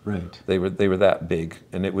pails. Right. They were that big,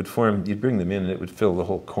 and it would form. You'd bring them in, and it would fill the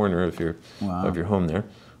whole corner of your home there,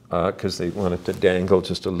 because they wanted to dangle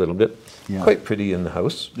just a little bit. Yeah. Quite pretty in the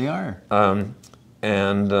house. They are.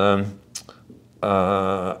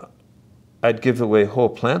 I'd give away whole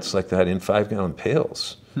plants like that in 5-gallon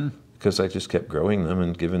pails, because I just kept growing them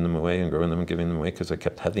and giving them away and growing them and giving them away, because I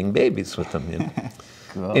kept having babies with them. You know?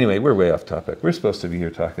 Cool. Anyway, we're way off topic. We're supposed to be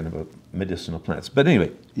here talking about medicinal plants. But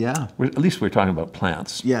anyway, at least we're talking about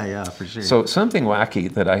plants. Yeah, for sure. So something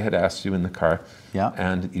wacky that I had asked you in the car,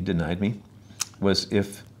 and you denied me, was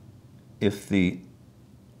if the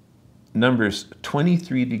numbers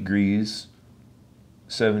 23 degrees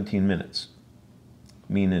 17 minutes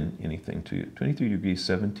mean anything to you. 23 degrees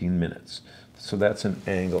 17 minutes. So that's an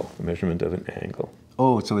angle, a measurement of an angle.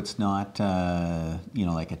 Oh, so it's not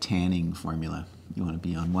like a tanning formula. You want to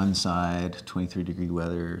be on one side, 23-degree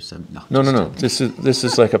weather, or some. No. This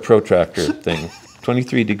is like a protractor thing.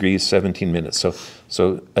 23 degrees 17 minutes.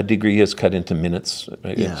 So a degree is cut into minutes.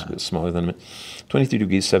 Right? Yeah. It's smaller than a minute. 23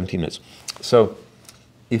 degrees 17 minutes. So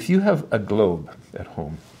if you have a globe at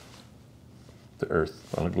home, the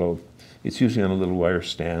Earth on a globe, it's usually on a little wire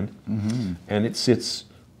stand, and it sits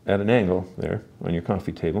at an angle there on your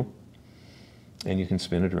coffee table, and you can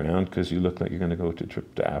spin it around because you look like you're going to go to a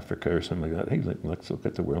trip to Africa or something like that. Hey, let's look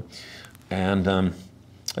at the world. And I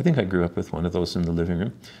think I grew up with one of those in the living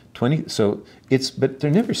room. But they're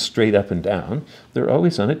never straight up and down. They're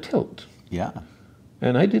always on a tilt. Yeah.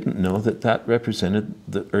 And I didn't know that represented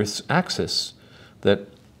the Earth's axis, that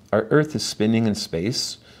our Earth is spinning in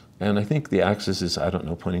space. And I think the axis is, I don't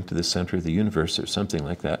know, pointing to the center of the universe or something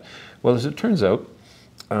like that. Well, as it turns out,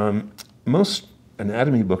 most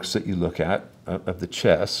anatomy books that you look at of the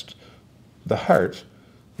chest, the heart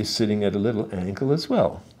is sitting at a little angle as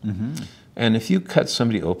well. And if you cut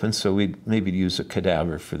somebody open, so we'd maybe use a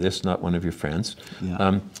cadaver for this, not one of your friends.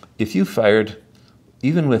 Yeah. If you fired,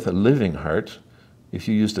 even with a living heart, if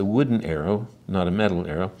you used a wooden arrow, not a metal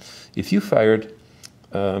arrow, if you fired,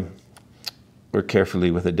 or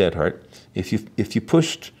carefully with a dead heart, if you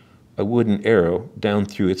pushed a wooden arrow down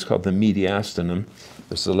through, it's called the mediastinum.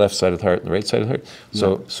 This is the left side of the heart and the right side of the heart.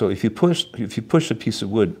 So if you push a piece of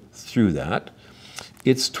wood through that,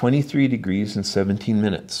 it's 23 degrees and 17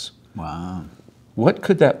 minutes. Wow. What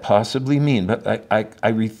could that possibly mean? But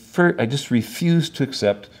I just refuse to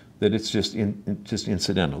accept that it's just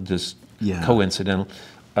incidental, just coincidental.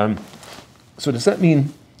 So does that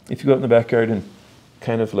mean if you go out in the backyard and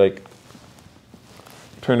kind of like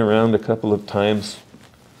turn around a couple of times,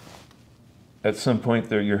 at some point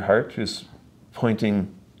there your heart is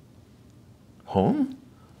pointing home?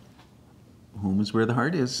 Home is where the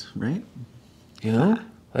heart is, right? You know?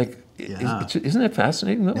 Like, isn't that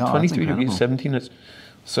fascinating though? No, 23 degrees, 17 minutes.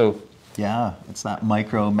 So yeah, it's that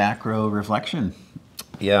macro reflection.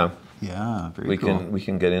 Yeah. Yeah, very cool. We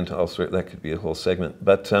can get into all sorts. That could be a whole segment.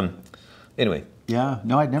 But anyway. Yeah.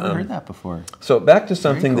 No, I'd never heard that before. So back to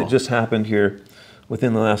something that just happened here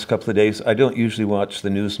within the last couple of days. I don't usually watch the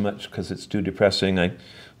news much because it's too depressing.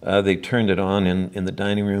 They turned it on in the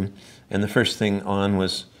dining room, and the first thing on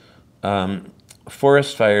was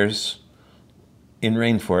forest fires in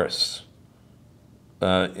rainforests,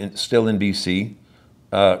 still in BC,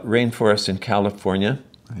 rainforests in California,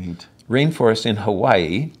 Right. rainforests in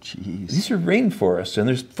Hawaii. Jeez. These are rainforests, and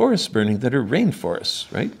there's forests burning that are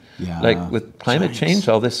rainforests, right? Yeah. Like with climate Giants. change,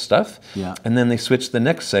 all this stuff. Yeah. And then they switched. The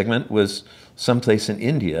next segment was someplace in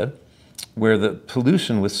India where the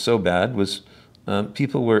pollution was so bad was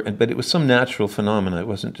people were, but it was some natural phenomena. It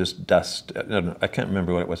wasn't just dust. I don't know. I can't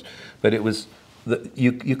remember what it was, but it was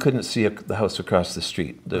you couldn't see the house across the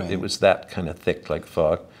street. Right. It was that kind of thick, like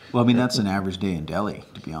fog. Well, I mean, that's an average day in Delhi,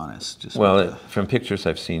 to be honest. Just Well, from pictures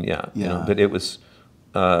I've seen, yeah. You know, Yeah. but it was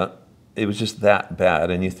just that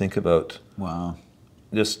bad, and you think about wow.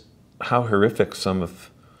 just how horrific some of.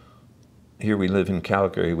 Here we live in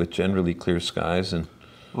Calgary with generally clear skies and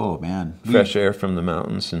Oh, man. fresh air from the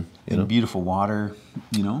mountains, and you know. Beautiful water,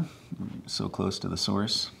 you know, so close to the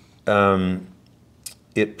source.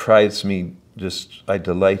 It prides me. I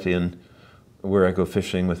delight in where I go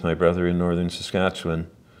fishing with my brother in northern Saskatchewan,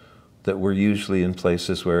 that we're usually in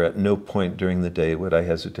places where at no point during the day would I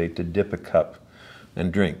hesitate to dip a cup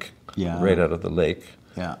and drink right out of the lake.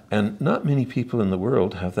 Yeah. And not many people in the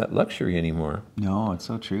world have that luxury anymore. No, it's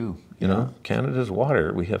so true. You know, Canada's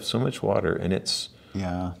water, we have so much water, and it's,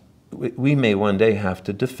 Yeah. we may one day have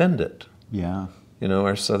to defend it. Yeah. You know,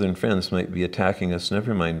 our southern friends might be attacking us,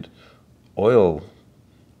 never mind oil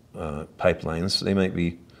pipelines, they might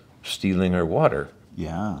be stealing our water.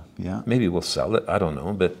 Yeah. Yeah. Maybe we'll sell it, I don't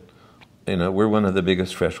know, but you know, we're one of the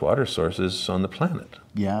biggest freshwater sources on the planet.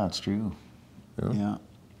 Yeah, it's true. You know? Yeah.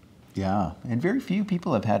 Yeah. And very few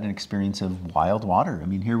people have had an experience of wild water. I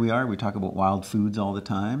mean, here we are, we talk about wild foods all the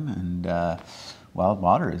time, and wild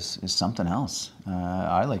water is something else.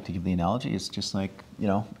 I like to give the analogy, it's just like, you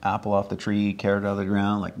know, apple off the tree, carrot out of the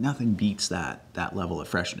ground, like nothing beats that level of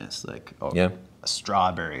freshness. Like, a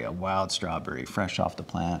strawberry, a wild strawberry, fresh off the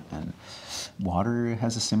plant, and water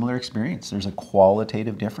has a similar experience. There's a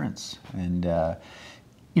qualitative difference. And,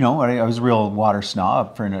 you know, I was a real water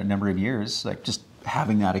snob for a number of years, like just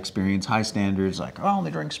having that experience, high standards, like, oh, I only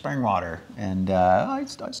drink spring water. And I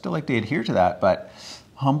still like to adhere to that, but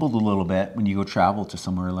humbled a little bit when you go travel to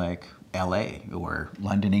somewhere like LA or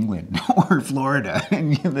London, England, or Florida,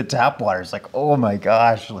 and the tap water is like, oh my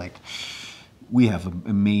gosh, like, we have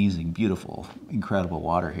amazing, beautiful, incredible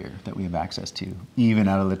water here that we have access to, even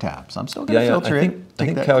out of the taps. I'm still going to filter it. I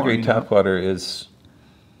think Calgary tap water is,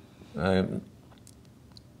 we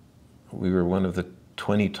were one of the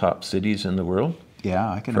 20 top cities in the world. Yeah,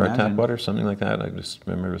 I can for imagine. our tap water, something like that. I just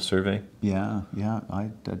remember a survey. Yeah,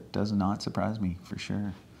 that does not surprise me, for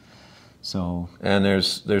sure. So. And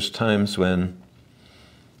there's times when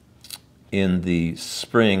in the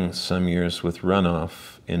spring, some years with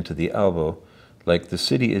runoff into the Elbow, like the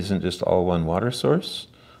city isn't just all one water source.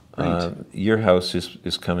 Right. Your house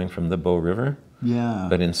is coming from the Bow River. Yeah.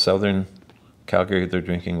 But in southern Calgary, they're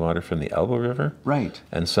drinking water from the Elbow River. Right.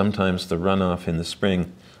 And sometimes the runoff in the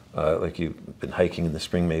spring, like you've been hiking in the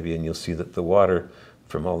spring maybe, and you'll see that the water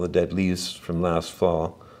from all the dead leaves from last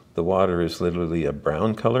fall, the water is literally a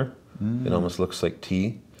brown color. Mm. It almost looks like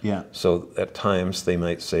tea. Yeah. So at times they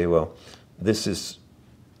might say, well, this is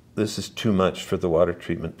too much for the water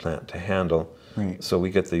treatment plant to handle. Right. So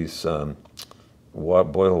we get these boil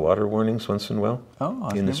water warnings once in a while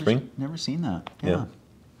in the spring. Never seen that. Yeah.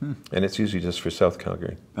 Hmm. And it's usually just for South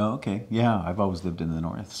Calgary. Oh, okay. Yeah, I've always lived in the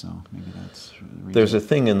north, so maybe that's the reason. There's a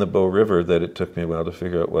thing in the Bow River that it took me a while to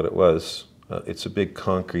figure out what it was. It's a big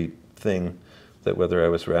concrete thing that whether I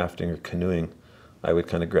was rafting or canoeing, I would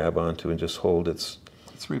kind of grab onto and just hold its...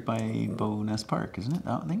 It's right by Bowness Park, isn't it,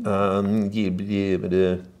 that thing?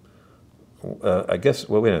 I guess,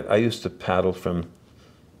 well, wait a minute. I used to paddle from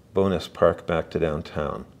Bowness Park back to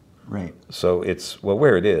downtown. Right. So it's, well,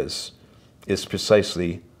 where it is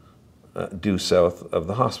precisely due south of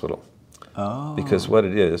the hospital. Oh. Because what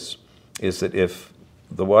it is that if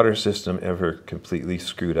the water system ever completely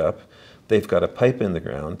screwed up, they've got a pipe in the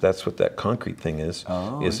ground. That's what that concrete thing is.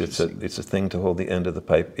 Oh, it's a thing to hold the end of the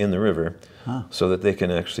pipe in the river, so that they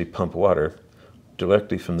can actually pump water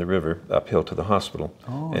directly from the river uphill to the hospital,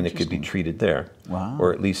 and it could be treated there,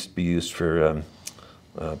 or at least be used for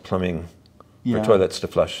plumbing, or toilets to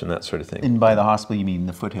flush and that sort of thing. And by the hospital, you mean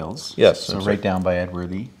the foothills? Yes. So right down by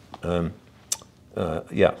Edworthy. Yeah.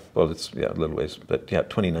 Well, it's a little ways, but yeah,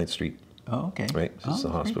 29th Street. Oh, okay. Right. This is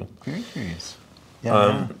the hospital. Very curious.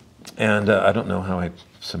 Yeah. And I don't know how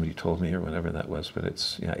somebody told me or whatever that was, but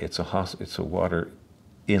it's a water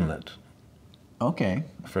inlet. Okay.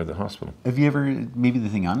 For the hospital. Have you ever, maybe the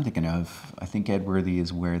thing I'm thinking of, I think Edworthy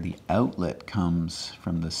is where the outlet comes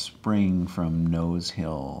from the spring from Nose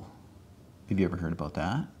Hill. Have you ever heard about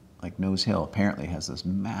that? Like Nose Hill apparently has this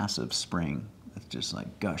massive spring It's just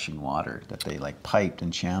like gushing water that they like piped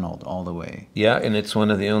and channeled all the way. Yeah, and it's one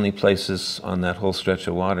of the only places on that whole stretch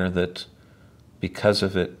of water that, because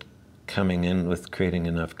of it coming in with creating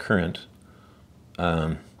enough current,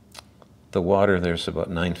 the water there's about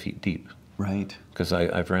 9 feet deep. Right. Because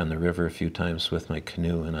I've ran the river a few times with my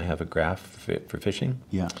canoe, and I have a graph for fishing.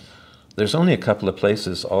 Yeah. There's only a couple of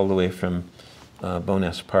places all the way from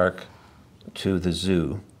Bowness Park to the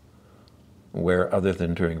zoo where, other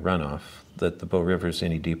than during runoff, that the Bow River is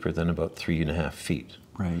any deeper than about 3.5 feet.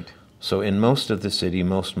 Right. So in most of the city,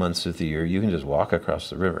 most months of the year, you can just walk across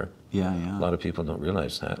the river. Yeah, yeah. A lot of people don't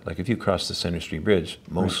realize that. Like if you cross the Center Street Bridge,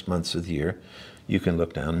 most months of the year, you can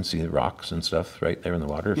look down and see the rocks and stuff right there in the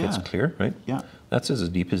water if it's clear, right? Yeah. That's as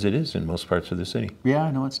deep as it is in most parts of the city.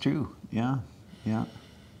 Yeah, no, it's true. Yeah, yeah.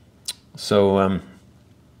 So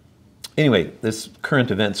anyway, this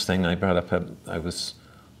current events thing I brought up,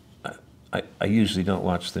 I usually don't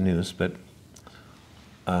watch the news, but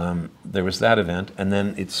there was that event, and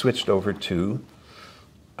then it switched over to,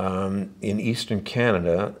 in Eastern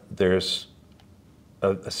Canada, there's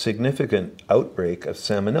a significant outbreak of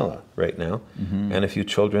salmonella right now, and a few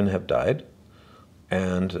children have died,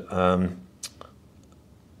 and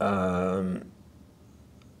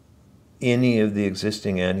any of the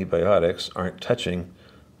existing antibiotics aren't touching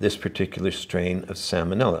this particular strain of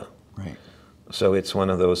salmonella. Right. So it's one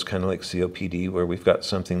of those kind of like COPD where we've got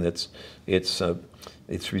something that's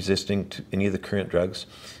it's resisting to any of the current drugs.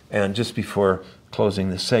 And just before closing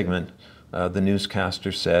this segment, the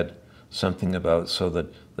newscaster said something about so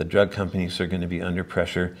that the drug companies are going to be under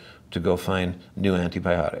pressure to go find new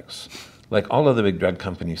antibiotics. Like all of the big drug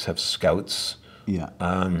companies have scouts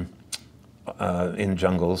in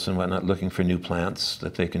jungles and whatnot, looking for new plants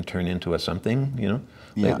that they can turn into a something, you know.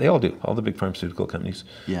 Yeah. They all do, all the big pharmaceutical companies.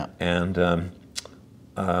 Yeah. And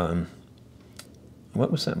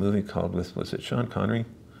what was that movie called with, was it Sean Connery?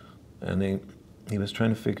 And he was trying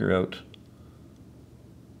to figure out,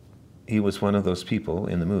 he was one of those people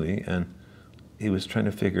in the movie, and he was trying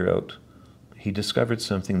to figure out, he discovered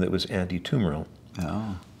something that was anti-tumoral.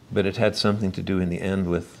 Oh. But it had something to do in the end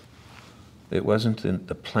with, it wasn't in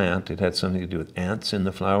the plant, it had something to do with ants in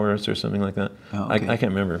the flowers or something like that. Oh, okay. I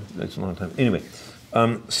can't remember, it's a long time. Anyway,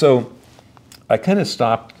 so I kind of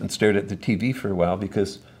stopped and stared at the TV for a while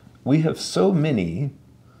because we have so many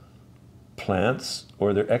plants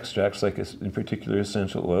or their extracts, like in particular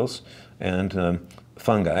essential oils and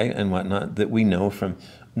fungi and whatnot, that we know from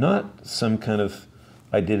not some kind of,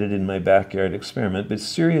 I did it in my backyard experiment, but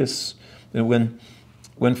serious, when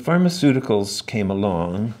pharmaceuticals came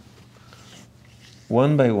along,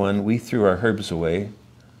 one by one, we threw our herbs away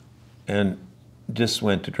and just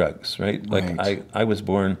went to drugs, right? Like I was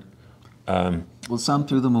born... well, some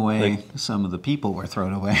threw them away. Like, some of the people were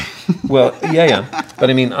thrown away. Well, yeah. But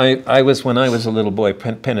I mean, when I was a little boy,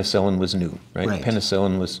 penicillin was new, right?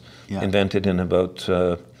 Penicillin was invented in about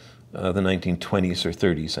the 1920s or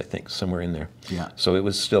 30s, I think, somewhere in there. Yeah. So it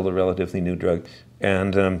was still a relatively new drug.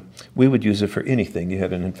 And we would use it for anything. You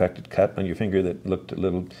had an infected cut on your finger that looked a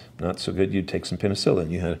little not so good, you'd take some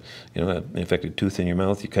penicillin. You had, an infected tooth in your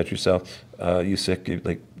mouth, you cut yourself, you sick,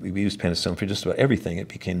 we used penicillin for just about everything. It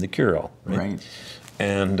became the cure-all, right?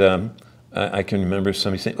 And I can remember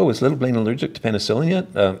somebody saying, "Oh, is little Blaine allergic to penicillin yet?"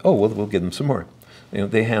 "Oh, well, we'll give them some more."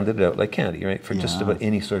 They handed it out like candy, right, for just about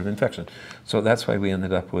any sort of infection. So that's why we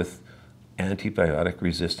ended up with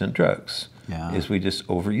antibiotic-resistant drugs, is we just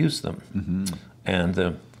overuse them. Mm-hmm. And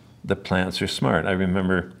the plants are smart. I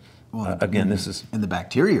remember, again, this is... And the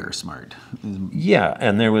bacteria are smart. Yeah,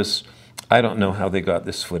 and there was, I don't know how they got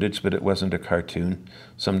this footage, but it wasn't a cartoon,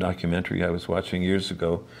 some documentary I was watching years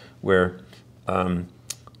ago where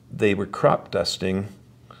they were crop dusting.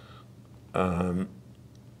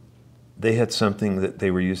 They had something that they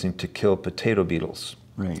were using to kill potato beetles.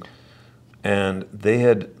 Right. And they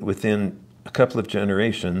had, within a couple of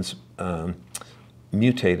generations,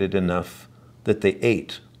 mutated enough that they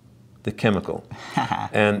ate the chemical,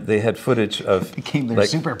 and they had footage of it became their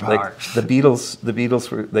superpower. Like the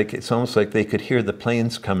beetles were like, it's almost like they could hear the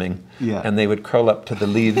planes coming, and they would curl up to the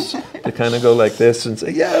leaves to kind of go like this and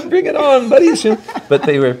say, "Yeah, bring it on, buddies." But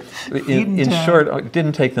they were, in short, it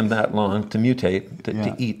didn't take them that long to mutate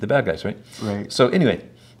to eat the bad guys, right? Right. So anyway,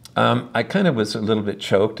 I kind of was a little bit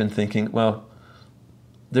choked and thinking, well,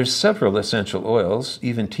 there's several essential oils,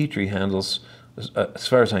 even tea tree handles, as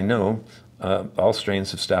far as I know, all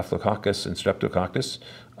strains of Staphylococcus and Streptococcus.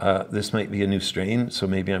 This might be a new strain, so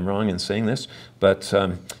maybe I'm wrong in saying this, but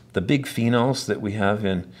the big phenols that we have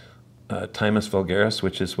in Thymus vulgaris,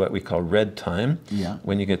 which is what we call red thyme,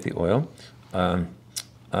 when you get the oil,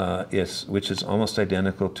 which is almost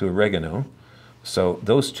identical to oregano, So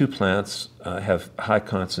those two plants have high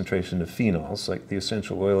concentration of phenols. Like the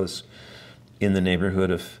essential oil is in the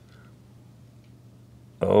neighborhood of,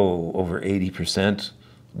 over 80%,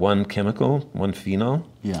 one chemical, one phenol.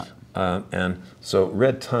 Yeah. And so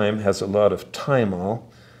red thyme has a lot of thymol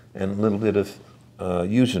and a little bit of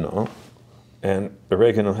eugenol, and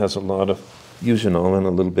oregano has a lot of eugenol and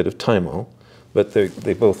a little bit of thymol, but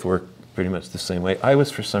they both work pretty much the same way. I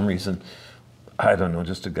was, for some reason, I don't know,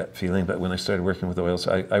 just a gut feeling, but when I started working with oils,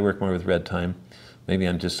 I work more with red thyme. Maybe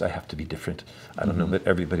I have to be different. I don't know, but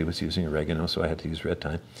everybody was using oregano, so I had to use red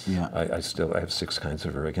thyme. Yeah. I have 6 kinds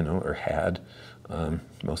of oregano, or had.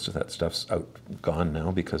 Most of that stuff's gone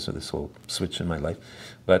now because of this whole switch in my life.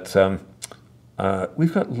 But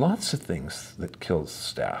we've got lots of things that kill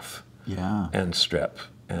staph and strep.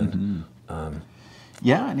 And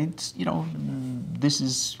yeah, and it's,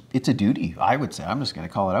 it's a duty, I would say. I'm just going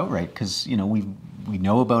to call it outright because, we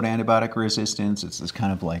know about antibiotic resistance. It's this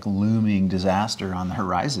kind of like looming disaster on the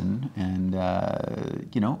horizon. And,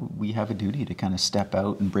 we have a duty to kind of step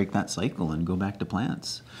out and break that cycle and go back to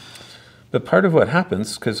plants. But part of what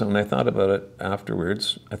happens, because when I thought about it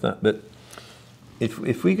afterwards, I thought that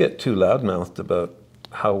if we get too loudmouthed about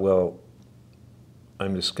how well,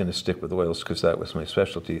 I'm just going to stick with oils because that was my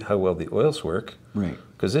specialty, how well the oils work. Right.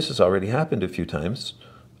 Because this has already happened a few times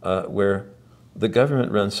where the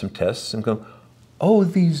government runs some tests and go, oh,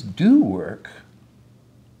 these do work,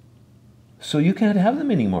 so you can't have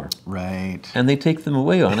them anymore. Right. And they take them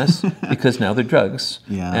away on us because now they're drugs.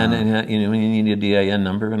 Yeah. And you need a DIN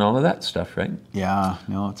number and all of that stuff, right? Yeah.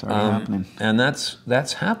 No, it's already happening. And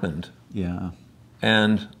that's happened. Yeah.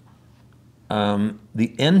 And the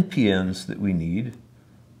NPNs that we need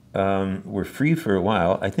were free for a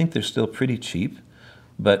while. I think they're still pretty cheap,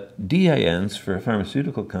 but DINs for a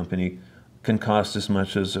pharmaceutical company can cost as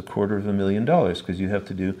much as $250,000 because you have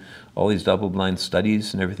to do all these double-blind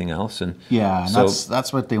studies and everything else. And yeah, and so,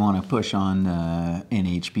 that's what they want to push on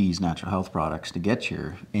NHPs, natural health products, to get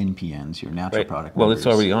your NPNs, your natural product. Well, numbers.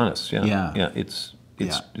 it's already on us. Yeah.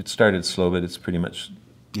 It started slow, but it's pretty much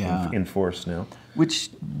in force now.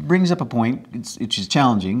 Which brings up a point, which is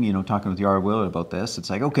challenging, talking with Yara Willard about this. It's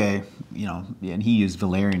like, okay, and he used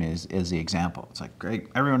valerian as the example. It's like, great,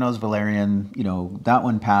 everyone knows valerian, that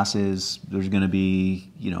one passes. There's going to be,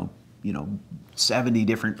 70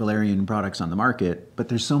 different valerian products on the market, but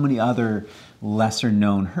there's so many other lesser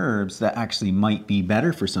known herbs that actually might be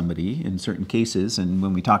better for somebody in certain cases. And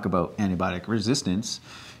when we talk about antibiotic resistance,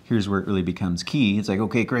 here's where it really becomes key. It's like,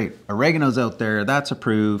 okay, great, oregano's out there, that's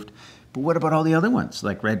approved. But what about all the other ones,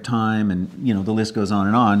 like red thyme, and the list goes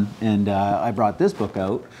on. And I brought this book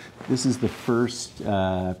out. This is the first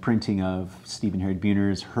printing of Stephen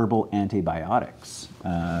Herdbuner's Herbal Antibiotics.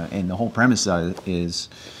 And the whole premise is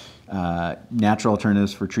natural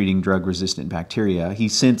alternatives for treating drug-resistant bacteria.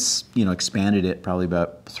 He's since expanded it probably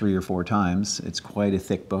about 3 or 4 times. It's quite a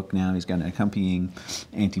thick book now. He's got an accompanying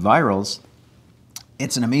antivirals.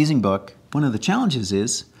 It's an amazing book. One of the challenges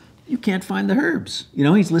is you can't find the herbs.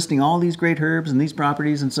 He's listing all these great herbs and these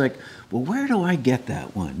properties, and it's like, well, where do I get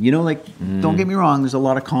that one? Don't get me wrong, there's a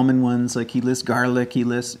lot of common ones, like he lists garlic, he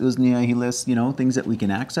lists usnea, he lists, things that we can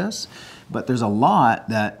access, but there's a lot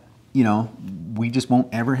that, we just won't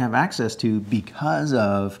ever have access to because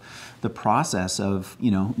of the process of,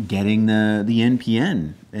 getting the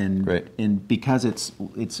NPN, and right. And because it's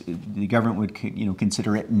the government would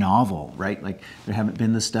consider it novel, right? Like there haven't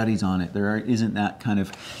been the studies on it. There isn't that kind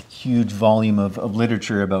of huge volume of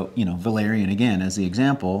literature about valerian, again as the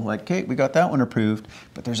example. Like, okay, we got that one approved,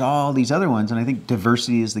 but there's all these other ones, and I think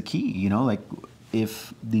diversity is the key. Like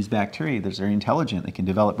if these bacteria, they're very intelligent, they can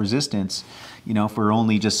develop resistance. If we're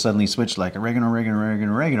only just suddenly switch like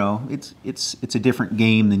oregano, it's a different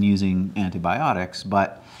game than using antibiotics.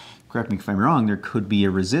 But correct me if I'm wrong, there could be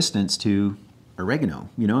a resistance to oregano.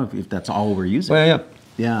 If that's all we're using. Well,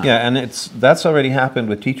 yeah, and that's already happened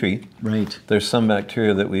with tea tree. Right. There's some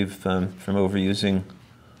bacteria that we've from overusing.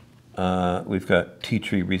 We've got tea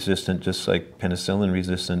tree resistant, just like penicillin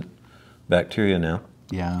resistant bacteria now.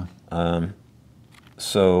 Yeah.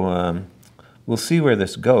 So we'll see where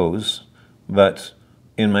this goes, but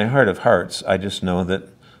in my heart of hearts, I just know that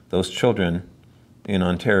those children in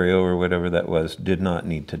Ontario or whatever that was did not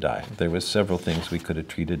need to die. There was several things we could have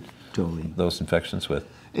treated those infections with.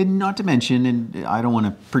 And not to mention, and I don't want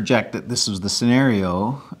to project that this was the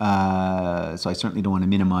scenario, so I certainly don't want to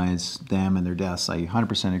minimize them and their deaths. I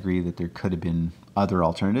 100% agree that there could have been other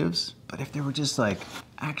alternatives, but if there were just like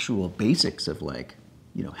actual basics of like,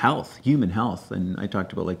 health, human health. And I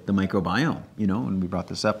talked about like the microbiome, and we brought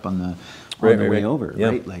this up on the way over, yeah.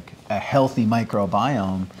 right? Like a healthy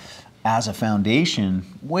microbiome as a foundation,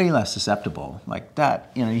 way less susceptible. Like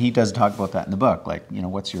that, you know, he does talk about that in the book. Like, you know,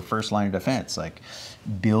 what's your first line of defense? Like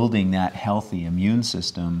building that healthy immune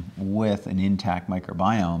system with an intact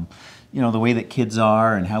microbiome. You know, the way that kids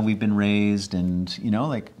are and how we've been raised, and, you know,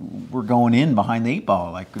 like we're going in behind the 8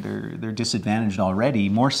 ball. Like they're disadvantaged already,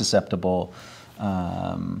 more susceptible.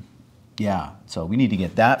 Yeah, so we need to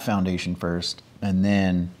get that foundation first, and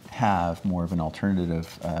then have more of an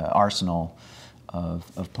alternative arsenal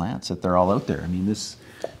of plants that they're all out there. I mean, this,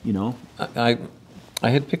 you know. I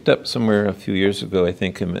had picked up somewhere a few years ago, I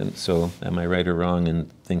think, and so am I right or wrong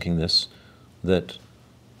in thinking this, that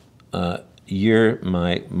my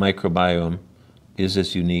microbiome is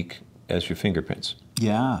as unique as your fingerprints.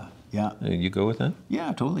 Yeah, yeah. You go with that?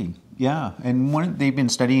 Yeah, totally. Yeah, and they've been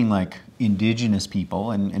studying like indigenous people,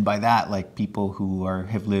 and by that, like people who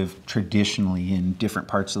have lived traditionally in different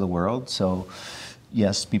parts of the world. So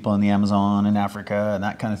yes, people in the Amazon and Africa and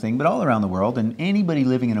that kind of thing, but all around the world. And anybody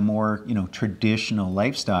living in a more, you know, traditional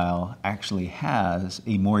lifestyle actually has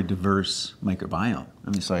a more diverse microbiome. I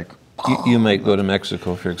mean, it's like, You might go to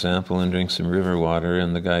Mexico, for example, and drink some river water,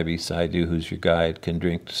 and the guy beside you, who's your guide, can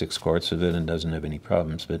drink 6 quarts of it and doesn't have any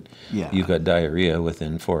problems, but you've got diarrhea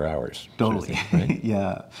within 4 hours. Totally. Sort of thing, right?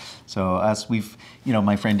 Yeah. So you know,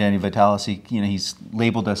 my friend Danny Vitalis, you know, he's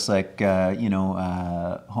labeled us like, you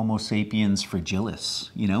know, Homo sapiens fragilis.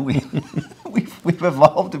 You know, we've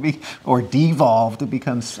evolved to be, or devolved to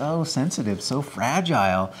become so sensitive, so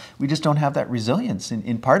fragile. We just don't have that resilience.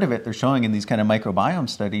 And part of it they're showing in these kind of microbiome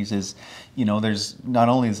studies is, you know, there's not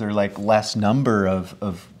only is there like less number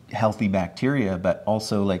of healthy bacteria, but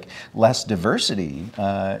also like less diversity.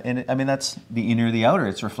 And I mean, that's the inner, the outer.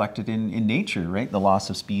 It's reflected in nature, right? The loss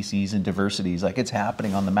of species and diversities. Like it's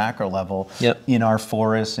happening on the macro level in our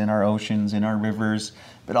forests, in our oceans, in our rivers,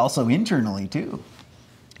 but also internally too.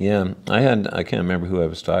 Yeah, I can't remember who I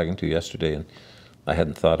was talking to yesterday, and I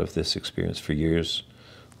hadn't thought of this experience for years,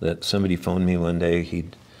 that somebody phoned me one day.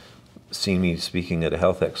 He'd seen me speaking at a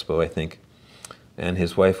health expo, I think, and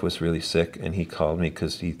his wife was really sick, and he called me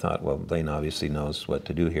because he thought, well, Blaine obviously knows what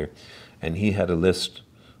to do here. And he had a list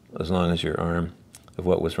as long as your arm of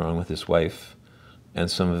what was wrong with his wife, and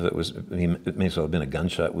some of it was, it may as well have been a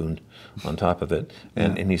gunshot wound on top of it.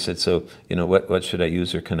 And he said, so, you know, what should I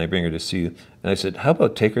use her? Can I bring her to see you? And I said, how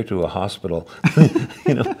about take her to a hospital?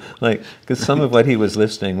 You know, like, because some of what he was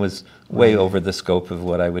listing was way over the scope of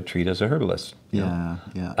what I would treat as a herbalist. Yeah,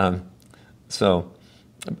 yeah. So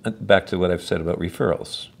back to what I've said about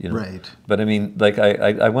referrals, you know. Right. But I mean, like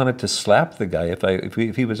I wanted to slap the guy. If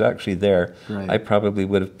he was actually there, I probably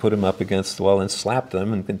would have put him up against the wall and slapped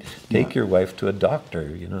him and take your wife to a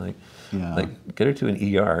doctor, you know, like get her to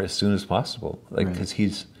an ER as soon as possible, like because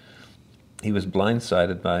he was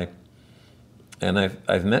blindsided by. And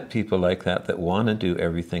I've met people like that want to do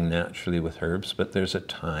everything naturally with herbs, but there's a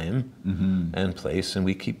time and place, and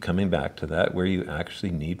we keep coming back to that, where you actually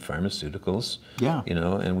need pharmaceuticals, you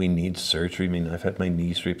know, and we need surgery. I mean, I've had my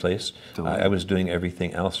knees replaced. I was doing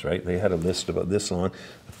everything else right. They had a list about this long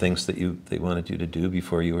of things that they wanted you to do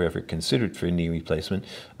before you were ever considered for a knee replacement.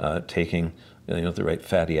 Taking, you know, the right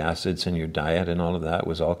fatty acids in your diet and all of that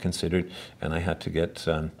was all considered, and I had to get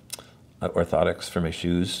orthotics for my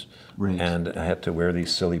shoes. And I had to wear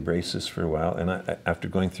these silly braces for a while. And after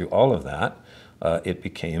going through all of that, it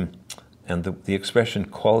became, and the expression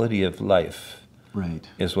quality of life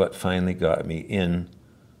is what finally got me in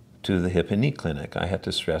to the hip and knee clinic. I had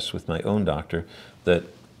to stress with my own doctor that,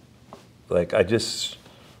 like, I just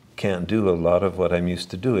can't do a lot of what I'm used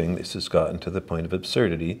to doing. This has gotten to the point of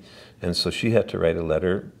absurdity. And so she had to write a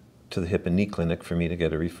letter to the hip and knee clinic for me to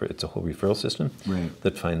get it's a whole referral system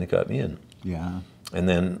that finally got me in. Yeah. And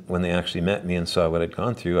then when they actually met me and saw what I'd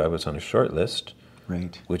gone through, I was on a short list,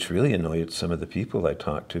 which really annoyed some of the people I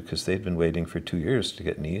talked to, because they'd been waiting for 2 years to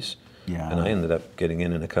get knees. And I ended up getting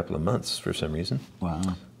in a couple of months for some reason.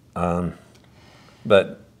 Wow.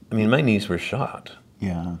 But, I mean, my knees were shot.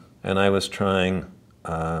 Yeah. And I was trying,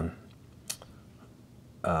 I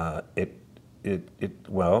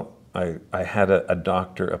had a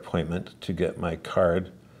doctor appointment to get my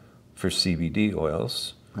card for CBD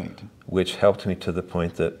oils. Which helped me to the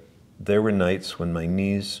point that there were nights when my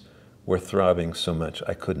knees were throbbing so much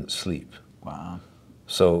I couldn't sleep. Wow.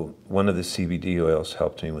 So one of the CBD oils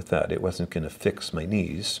helped me with that. It wasn't going to fix my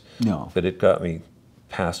knees, but it got me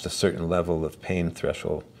past a certain level of pain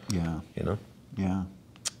threshold. Yeah. You know? Yeah.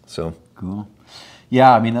 So. Cool.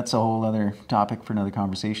 Yeah, I mean, that's a whole other topic for another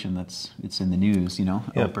conversation. It's in the news, you know,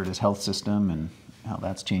 Alberta's health system and how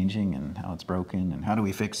that's changing and how it's broken and how do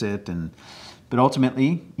we fix it. But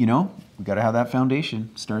ultimately, you know, we got to have that foundation.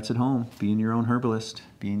 Starts at home. Being your own herbalist,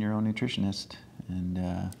 being your own nutritionist,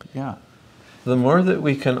 And yeah. The more that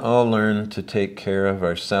we can all learn to take care of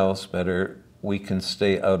ourselves better, we can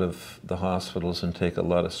stay out of the hospitals and take a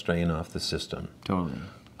lot of strain off the system. Totally.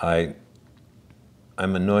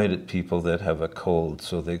 I'm annoyed at people that have a cold,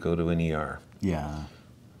 so they go to an ER. Yeah.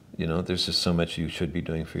 You know, there's just so much you should be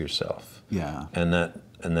doing for yourself. Yeah. And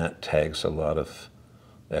that tags a lot of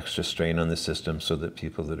extra strain on the system, so that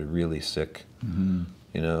people that are really sick,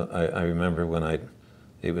 you know, I remember when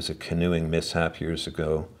it was a canoeing mishap years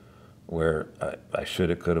ago where I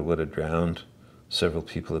shoulda, coulda, woulda drowned. Several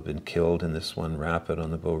people have been killed in this one rapid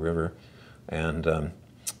on the Bow River. And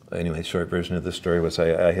anyway, short version of the story was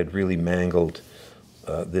I had really mangled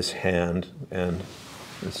this hand, and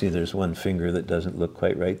let's see, there's one finger that doesn't look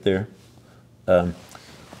quite right there.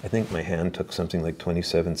 I think my hand took something like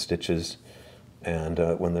 27 stitches, and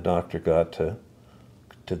when the doctor got to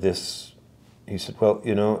this, he said, well,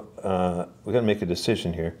 you know, we've got to make a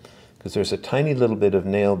decision here, because there's a tiny little bit of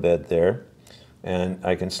nail bed there, and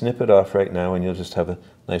I can snip it off right now and you'll just have a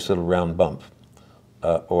nice little round bump.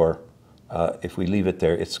 Or if we leave it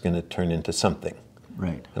there, it's going to turn into something.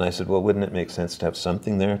 Right. And I said, well, wouldn't it make sense to have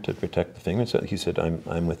something there to protect the finger? So he said,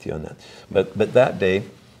 I'm with you on that. But that day,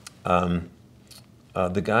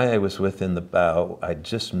 the guy I was with in the bow, I'd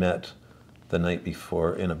just met the night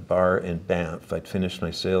before in a bar in Banff. I'd finished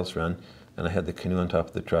my sales run, and I had the canoe on top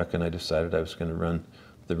of the truck, and I decided I was going to run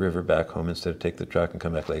the river back home instead of take the truck and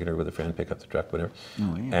come back later with a friend, pick up the truck, whatever.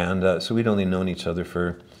 Oh, yeah. And so we'd only known each other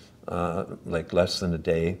for like less than a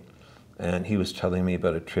day, and he was telling me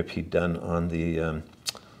about a trip he'd done on the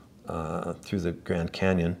through the Grand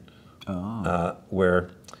Canyon, where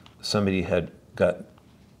somebody had got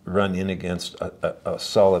run in against a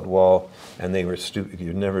solid wall, and they were stupid.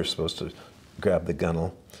 You're never supposed to grab the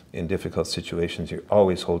gunnel in difficult situations. You're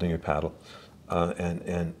always holding your paddle.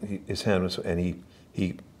 His hand was, and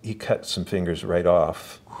he cut some fingers right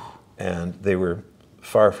off, and they were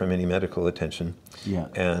far from any medical attention. Yeah.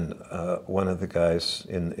 And one of the guys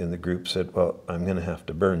in the group said, well, I'm going to have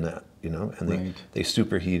to burn that, you know. And they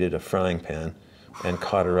superheated a frying pan and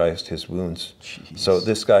cauterized his wounds. Jeez. So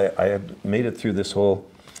this guy, I had made it through this whole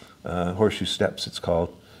horseshoe steps, it's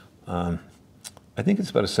called. I think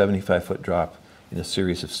it's about a 75-foot drop in a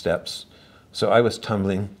series of steps. So I was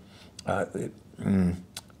tumbling.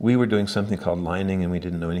 We were doing something called lining, and we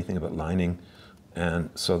didn't know anything about lining. And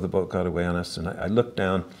so the boat got away on us, and I looked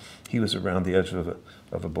down. He was around the edge of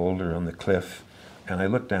a boulder on the cliff, and I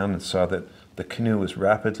looked down and saw that the canoe was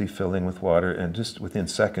rapidly filling with water, and just within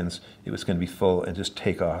seconds it was going to be full and just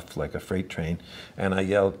take off like a freight train. And I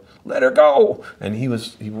yelled, "Let her go!" And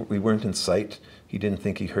we weren't in sight. He didn't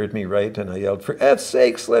think he heard me right, and I yelled, "For F's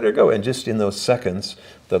sakes, let her go!" And just in those seconds,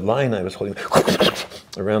 the line I was holding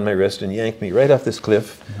around my wrist and yanked me right off this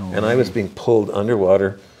cliff, and I was being pulled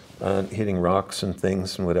underwater, hitting rocks and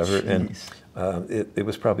things and whatever. Jeez. And it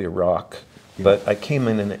was probably a rock, but I came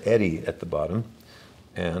in an eddy at the bottom,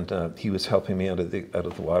 and he was helping me out of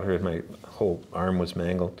the water, and my whole arm was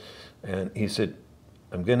mangled. And he said,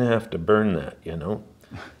 "I'm going to have to burn that, you know."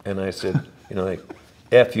 And I said, you know, like,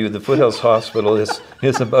 F you, the Foothills Hospital is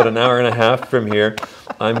about an hour and a half from here.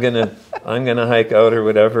 I'm gonna hike out or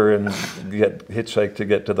whatever and get hitchhike to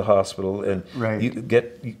get to the hospital, and you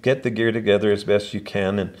get the gear together as best you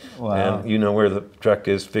can, and you know where the truck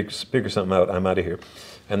is. Figure something out. I'm out of here.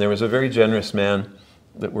 And there was a very generous man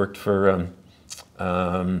that worked for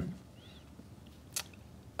I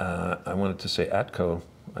wanted to say Atco,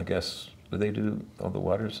 I guess. They do all the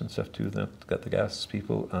waters and stuff too. They've got the gas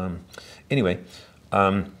people. Anyway.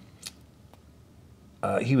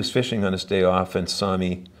 He was fishing on his day off and saw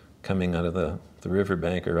me coming out of the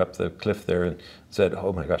riverbank or up the cliff there, and said,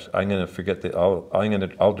 "Oh my gosh, I'm going to forget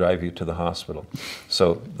I'll drive you to the hospital."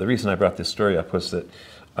 So the reason I brought this story up was that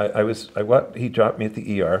he dropped me at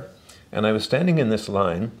the ER, and I was standing in this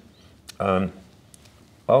line. All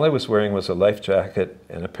I was wearing was a life jacket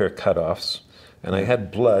and a pair of cutoffs, and I had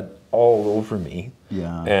blood all over me.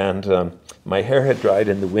 Yeah. And my hair had dried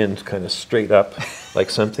in the wind, kind of straight up, like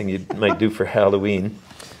something you might do for Halloween.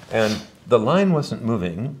 And the line wasn't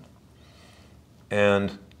moving.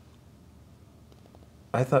 And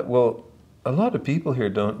I thought, well, a lot of people here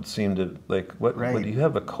don't seem to, like, what do you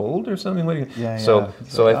have, a cold or something? What do you? Yeah, so I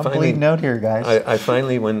finally, I'm bleeding out here, guys. I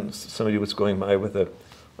finally, when somebody was going by with a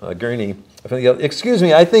gurney, I finally yelled, "Excuse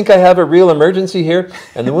me, I think I have a real emergency here."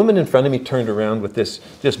 And the woman in front of me turned around with this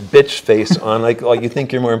just bitch face on, like, "Oh, you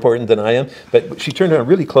think you're more important than I am?" But she turned around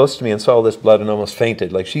really close to me and saw all this blood and almost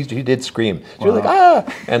fainted. Like, she did scream. She was like, "Ah!"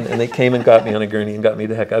 And they came and got me on a gurney and got me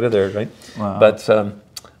the heck out of there, right? Wow. But,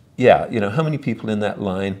 yeah, you know, how many people in that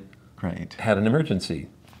line had an emergency?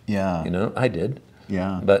 Yeah. You know, I did.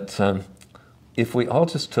 Yeah. But if we all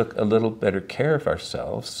just took a little better care of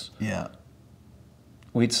ourselves, Yeah.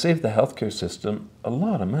 we'd save the healthcare system a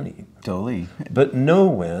lot of money. Totally. But know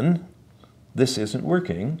when this isn't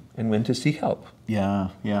working and when to seek help. Yeah,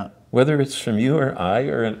 yeah. Whether it's from you or I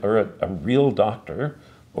or a real doctor,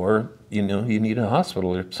 or you need a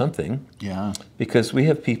hospital or something. Yeah. Because we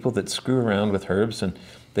have people that screw around with herbs and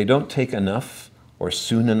they don't take enough or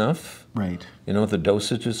soon enough. Right. The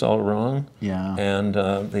dosage is all wrong. Yeah. And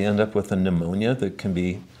they end up with a pneumonia that could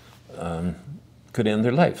end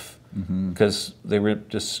their life. Because they were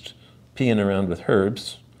just peeing around with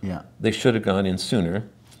herbs. Yeah. They should have gone in sooner,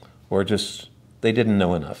 or just they didn't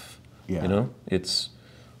know enough. Yeah.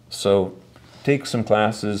 So take some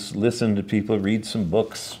classes, listen to people, read some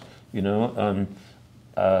books.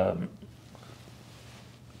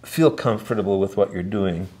 Feel comfortable with what you're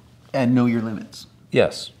doing. And know your limits.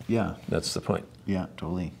 Yes. Yeah. That's the point. Yeah,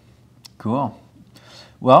 totally. Cool.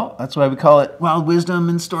 Well, that's why we call it wild wisdom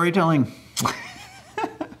and storytelling.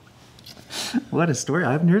 What a story.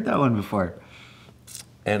 I haven't heard that one before.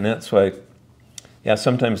 And that's why,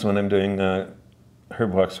 sometimes when I'm doing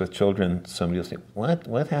herb walks with children, somebody will say,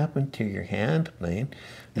 what happened to your hand, Blaine?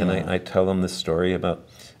 And I tell them this story about,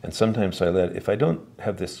 and sometimes if I don't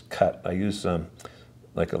have this cut, I use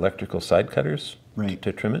like electrical side cutters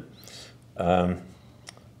to trim it.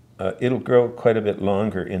 It'll grow quite a bit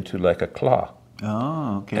longer into like a claw.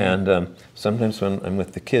 Oh, okay. And sometimes when I'm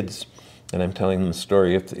with the kids and I'm telling them the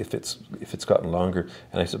story, if it's gotten longer,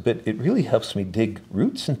 and I said, but it really helps me dig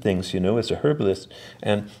roots and things, as a herbalist.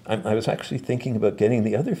 And I was actually thinking about getting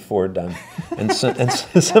the other 4 done. And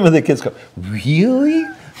some of the kids go, really?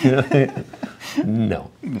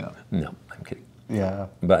 No, I'm kidding. Yeah.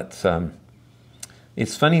 But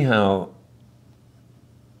it's funny how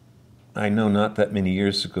I know not that many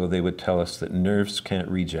years ago they would tell us that nerves can't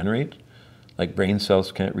regenerate, like brain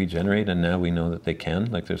cells can't regenerate, and now we know that they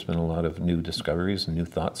can. Like there's been a lot of new discoveries and new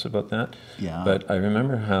thoughts about that. Yeah. But I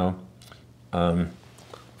remember how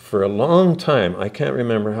for a long time, I can't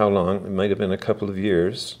remember how long, it might have been a couple of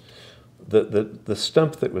years, the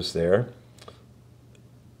stump that was there,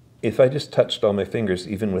 if I just touched all my fingers,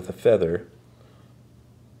 even with a feather,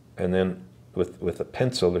 and then with a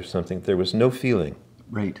pencil or something, there was no feeling.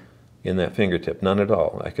 Right. In that fingertip, none at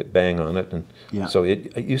all. I could bang on it, and so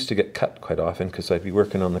it used to get cut quite often because I'd be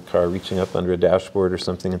working on the car, reaching up under a dashboard or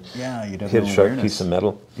something, and you'd have hit no a sharp awareness. piece of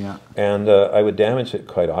metal. Yeah. And I would damage it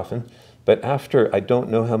quite often. But after I don't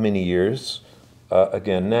know how many years,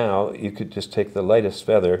 again now you could just take the lightest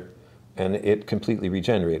feather, and it completely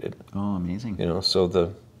regenerated. Oh, amazing. So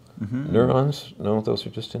the neurons, no, those are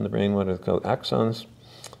just in the brain. What are they called? Axons.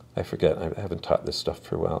 I forget. I haven't taught this stuff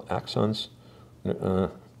for a while. Axons.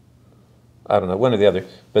 I don't know, one or the other,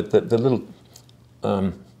 but the little,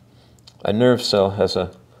 a nerve cell has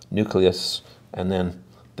a nucleus and then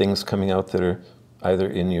things coming out that are either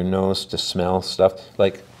in your nose to smell stuff.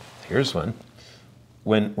 Like, here's one.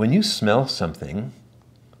 When you smell something,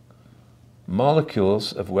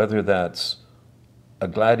 molecules of whether that's a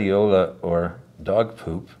gladiola or dog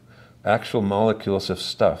poop, actual molecules of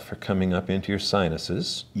stuff are coming up into your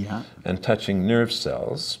sinuses and touching nerve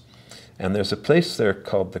cells. And there's a place there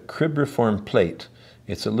called the cribriform plate.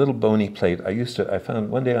 It's a little bony plate. I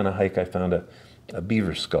found one day on a hike, I found a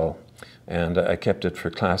beaver skull, and I kept it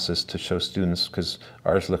for classes to show students because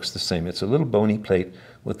ours looks the same. It's a little bony plate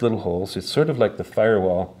with little holes. It's sort of like the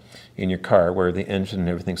firewall in your car where the engine and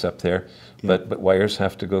everything's up there, but wires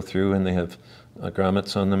have to go through, and they have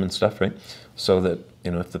grommets on them and stuff, right? So that,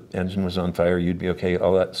 if the engine was on fire, you'd be okay,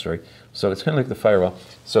 all that story. So it's kind of like the firewall.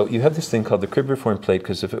 So you have this thing called the cribriform plate,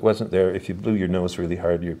 because if it wasn't there, if you blew your nose really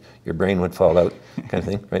hard, your brain would fall out, kind of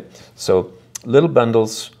thing, right? So little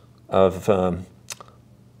bundles of,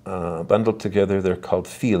 bundled together, they're called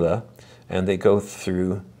phyla, and they go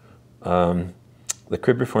through the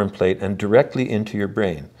cribriform plate and directly into your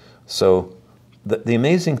brain. So the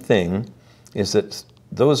amazing thing is that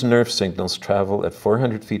those nerve signals travel at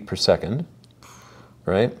 400 feet per second,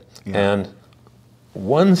 right? And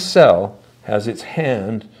one cell has its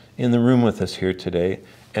hand in the room with us here today,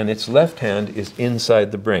 and its left hand is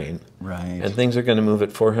inside the brain. Right. And things are going to move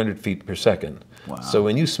at 400 feet per second. Wow. So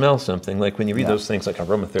when you smell something, like when you read those things like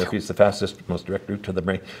aromatherapy is the fastest, most direct route to the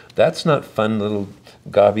brain, that's not fun little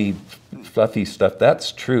gobby, fluffy stuff.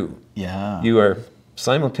 That's true. Yeah. You are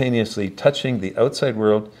simultaneously touching the outside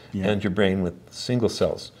world and your brain with single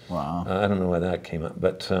cells. Wow. I don't know why that came up,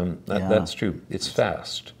 but that's true. It's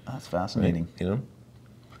fast. That's fascinating. Right?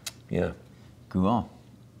 Yeah. Cool.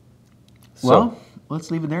 So, Well, let's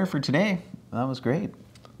leave it there for today. That was great.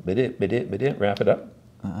 Wrap it up.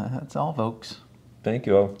 That's all, folks. Thank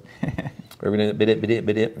you all.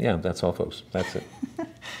 Yeah, that's all, folks. That's it.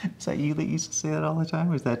 Is that you that used to say that all the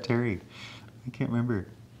time, or is that Terry? I can't remember.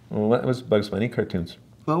 Well, that was Bugs Bunny cartoons.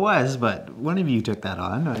 Well, it was, but one of you took that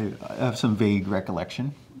on. I have some vague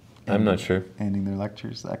recollection. I'm not sure. Ending their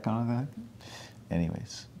lectures, that kind of thing.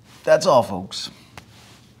 Anyways, that's all, folks.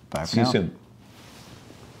 Bye for See you now. soon.